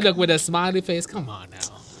 Ah, And look with a smiley face. Come on now.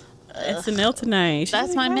 SNL tonight. She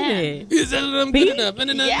That's my got man. it. Is that good Pete? enough?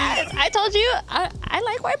 Yes, I told you. I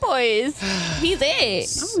like white boys. He's it.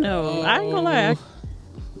 I don't know. I ain't gonna lie.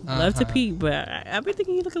 I love to Uh-huh. Pete, but I've been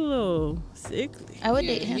thinking he look a little sickly I would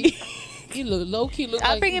Yeah, date him. he look low key. Look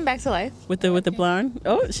I'll like, bring him back to life. with the blonde.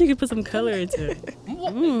 Oh, she could put some color into it.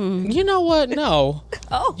 You know what? No,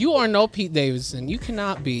 Oh, you are no Pete Davidson. You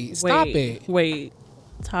cannot be. Stop it. Wait.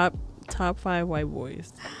 Top 5 white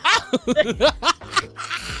boys.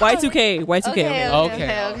 Y2K. okay,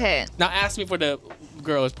 Okay. okay. Now ask me for the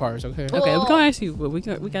girls' parts, okay? Well, Okay, we're gonna ask you, but we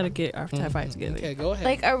gotta get our top 5 together. Okay, go ahead.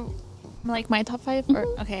 Like my top 5 or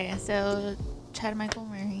okay, so Chad Michael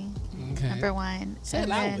Murray, okay. number 1. Say it And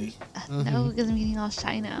loudly. no, because I'm getting all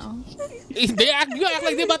shy now. You act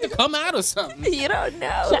like they're about to come out or something. You don't know.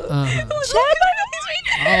 Uh-huh. Chad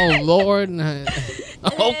Michael Oh Lord.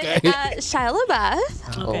 Okay. Shia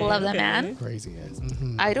LaBeouf. Okay, Love that okay. man. Crazy ass.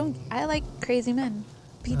 Mhm. I like crazy men.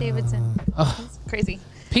 Pete Davidson. He's crazy.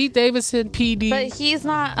 Pete Davidson, PD. But he's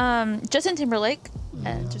not Justin Timberlake.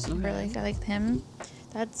 Justin Timberlake, I like him.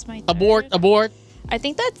 That's my third. Abort. I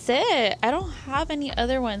think that's it. I don't have any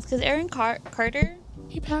other ones because Aaron Carter.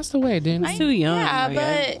 He passed away, didn't he? Too young. Yeah, Oh,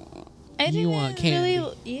 but I You didn't want candy.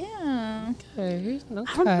 really. Yeah. Okay. I don't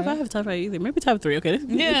know if I have top 5 either. Maybe top 3. Okay, let's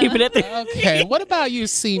Yeah. keep it at there. Okay. What about you,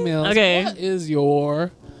 C Mills? Okay. What is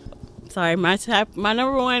your Sorry, my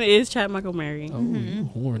number 1 is Chad Michael Murray. you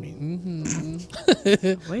horny?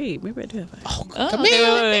 Mm-hmm. Wait, maybe I do have 5. Oh, Come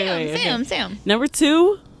okay, here. Sam. Number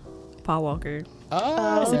 2, Paul Walker.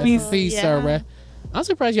 Oh, Rest rest in in peace. peace, Yeah. sir. Right? I'm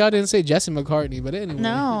surprised y'all didn't say Jesse McCartney, but anyway.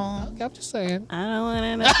 No. Okay, I'm just saying. I don't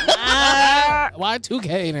wanna know.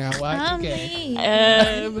 Y2K now.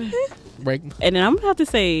 Y2K. Um, Break. and then I'm gonna have to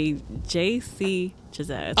say JC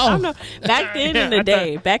Chazaz. Oh. I don't know. Back in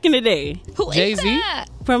the day. Who is Jay-Z? that?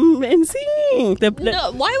 From NSYNC.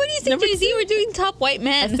 No, why would you say Number Jay-Z? We're doing top white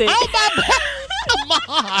men. That's it. Oh,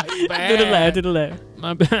 my bad. Do the left.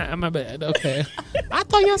 My bad. Okay. I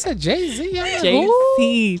thought y'all said Jay-Z.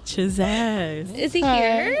 JC Chazaz. Is he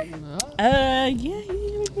here? Yeah,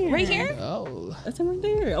 he's Right here? Oh. That's him right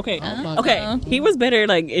there. Okay. my Okay. God. He was better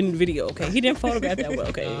like in video. Okay. He didn't photograph that well.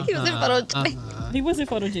 Okay. He was in photo. He wasn't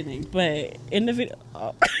photogenic, but in the video,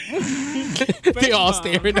 They all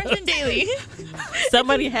staring at us. Person Daily.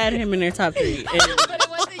 somebody had him in their top 3. But it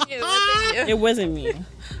wasn't you. It wasn't me.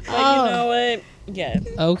 But you know what? Yeah.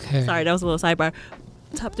 Okay. Sorry, that was a little sidebar.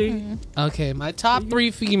 Top 3. Okay, my top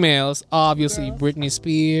 3 females, obviously Britney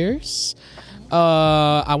Spears.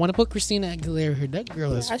 I want to put Christina Aguilera here. That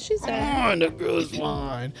girl is She's fine. That girl is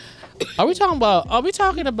fine. Are we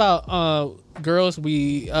talking about girls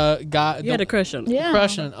we got You had a crush on. Yeah.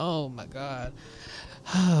 crush on? Oh my god.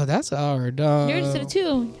 Oh, that's hard. You already said it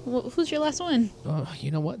too. Who's your last one?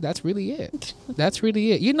 You know what? That's really it. That's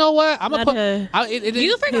really it. You know what? I'm gonna Not put.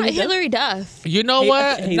 You forgot Haley Hillary Duff. You know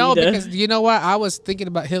what? Haley No, Duff. because you know what? I was thinking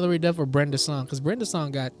about Hillary Duff or Brenda Song, because Brenda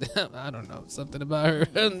Song got I don't know, something about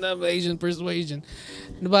her Asian persuasion.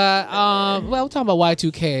 But well, we're talking about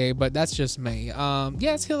Y2K, but that's just me.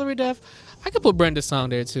 Yes, Hillary Duff. I could put Brenda Song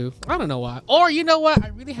there too. I don't know why. Or you know what?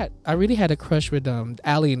 I really had a crush with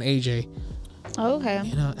Allie and AJ. Oh, okay.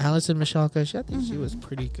 You know, Allison Michelle Kush, I think she was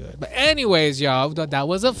pretty good. But anyways, y'all, that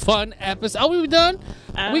was a fun episode. Are we done?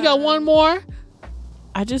 We got one more.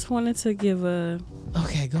 I just wanted to give a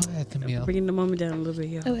Okay, go ahead, Camille. bringing the moment down a little bit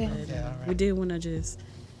here. Okay. Okay, all right. We did want to just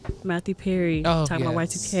Matthew Perry Oh, talking about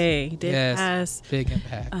yes. Y2K. He did Yes. pass. Big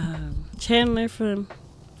impact. Chandler from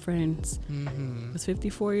Friends Mm-hmm. was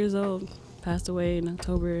 54 years old. Passed away in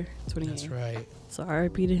October 28th. That's right. So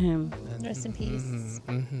RIP to him. Rest in peace.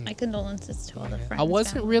 Mm-hmm. My condolences to all the friends. I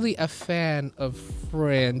wasn't really a fan of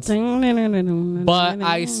Friends, but But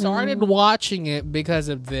I started watching it because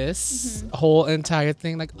of this whole entire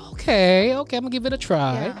thing. Like, okay, I'm gonna give it a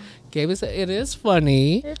try. Yeah. It is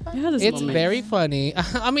funny. It's very funny.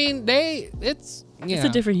 I mean, it's It's a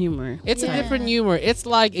different humor. It's a Yeah. different humor. It's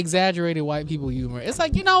like exaggerated white people humor. It's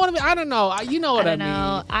like, you know what I mean? I don't know. You know what I, I don't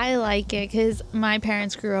know. I like it because my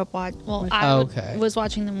parents grew up Okay. was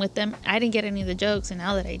watching them with them. I didn't get any of the jokes, and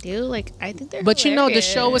now that I do, like, I think they're. But you know, the hilarious.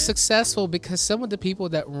 show was successful because some of the people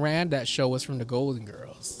that ran that show was from the Golden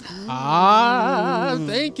Girls.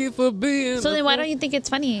 Thank you for being. So then, why don't you think it's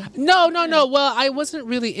funny? No. Well, I wasn't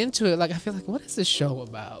really into it. Like, I feel like, what is this show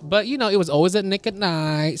about? But you know, it was always at Nick at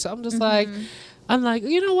Night, so I'm just like. I'm like,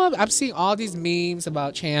 you know what? I'm seeing all these memes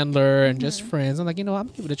about Chandler and just Friends. I'm like, you know what? I'm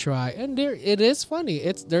gonna give it a try, and it is funny.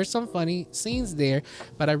 There's some funny scenes there,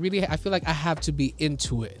 but I feel like I have to be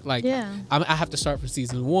into it. Like, Yeah. I have to start from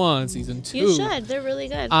season 1, season 2. You should. They're really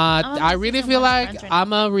good. I really feel like I'm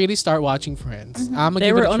gonna really start watching Friends. I'm gonna They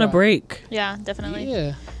give were it a on a try. break. Yeah, definitely.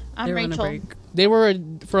 Yeah, I'm They were on a Rachel. break. they were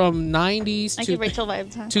from 90s I to give Rachel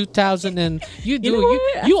vibes. Huh? 2000, and you know what?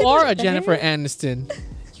 I you feel are like a Jennifer Aniston.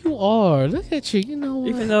 You are. Look at you. You know what?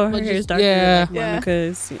 Even though her But hair is just- darker yeah. like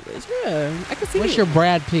Monica's. Yeah, I can see What's it. your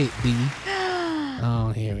Brad Pitt, B?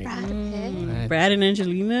 Oh, here we go. Brad Pitt. Brad and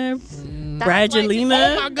Angelina? That's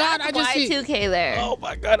Bradgelina? Oh my God! I just see. Y2K there. Oh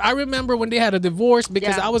my God! I remember when they had a divorce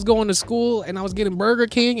because Yeah. I was going to school and I was getting Burger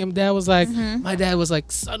King, and Dad was like, my dad was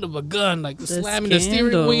like, son of a gun, like slamming the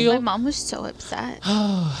steering scandal. My wheel. mom was so upset.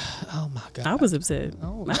 Oh my God! I was upset.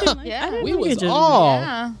 Oh. I didn't like, Yeah. I didn't We like was Angelina. all.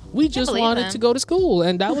 Yeah. We just believe wanted him. to go to school,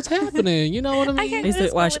 and that was happening. You know what I mean? can't I used go to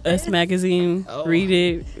to watch school with Us this. magazine, Oh. read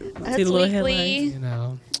it, Us see the little Weekly. headlines. You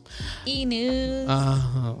know. E-News.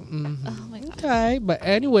 Oh my God. Okay, but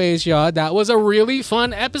anyways, y'all, that was a really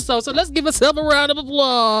fun episode. So let's give ourselves a round of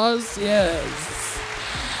applause. Yes.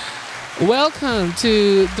 Welcome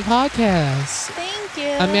to the podcast. Thank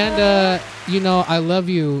you. Amanda, you know, I love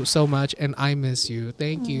you so much and I miss you.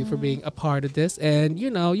 Thank you for being a part of this. And, you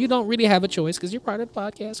know, you don't really have a choice because you're part of the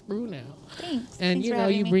podcast crew now. Thanks. And, Thanks you for know,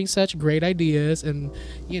 having you me. bring such great ideas and,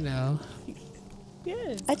 you know.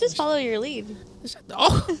 Yes. I just follow your lead.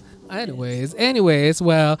 Oh, anyways,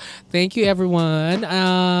 well, thank you, everyone.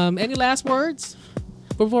 Any last words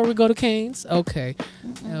before we go to Canes? Okay.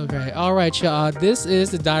 All right, y'all. This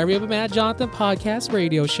is the Diary of a Mad Jonathan podcast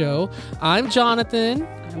radio show. I'm Jonathan.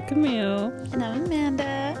 I'm Camille. And I'm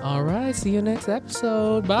Amanda. All right. See you next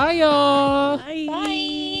episode. Bye, y'all. Bye.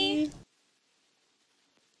 Bye.